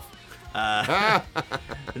myself.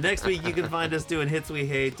 Next week, you can find us doing Hits We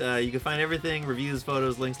Hate. You can find everything, reviews,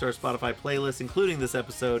 photos, links to our Spotify playlist, including this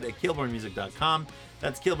episode at killbornmusic.com.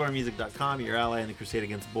 That's killbornmusic.com, your ally in the crusade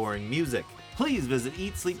against boring music. Please visit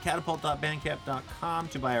eatsleepcatapult.bandcamp.com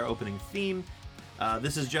to buy our opening theme.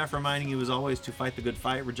 This is Jeff reminding you, as always, to fight the good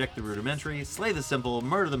fight, reject the rudimentary, slay the simple,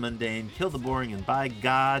 murder the mundane, kill the boring, and by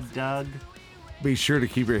God, Doug, Be sure to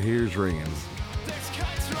keep your ears ringing. There's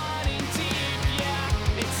cuts running deep,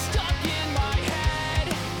 yeah, it's stuck in my head.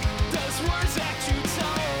 Those words that you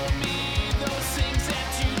told me, those things that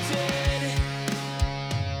you did.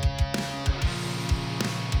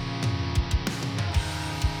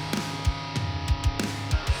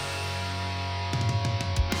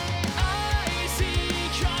 I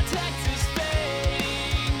see contact is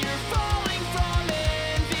fading. You're falling from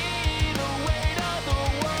envy. The weight of the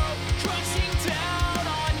world crushing down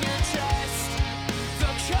on your chest.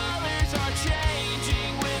 The colors are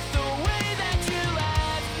changing with the way that you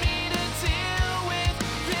left me to deal with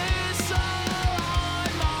this all on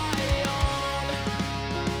my own.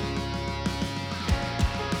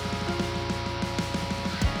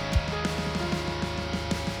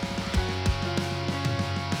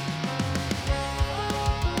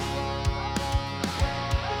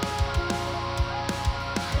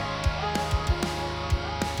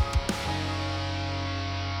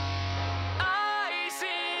 I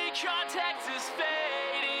see contact is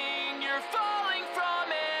fading. You're falling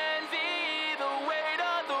from envy. The weight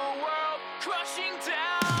of the world crushing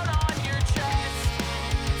down on your chest.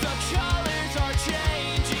 The colors are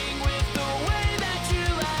changing with the way that you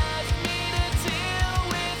left me to deal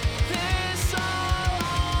with this all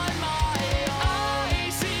on my own. I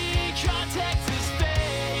see contact is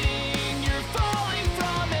fading. You're falling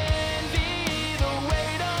from envy. The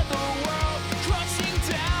weight of the world crushing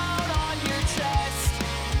down on your chest.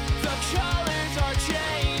 The colors are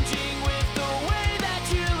changing with the way that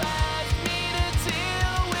you left me to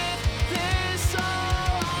deal with this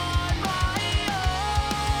all on my own.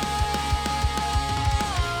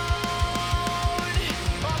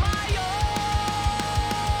 On my own.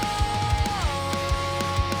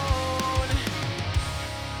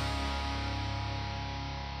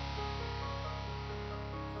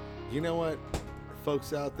 You know what,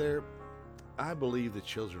 folks out there? I believe the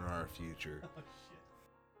children are our future.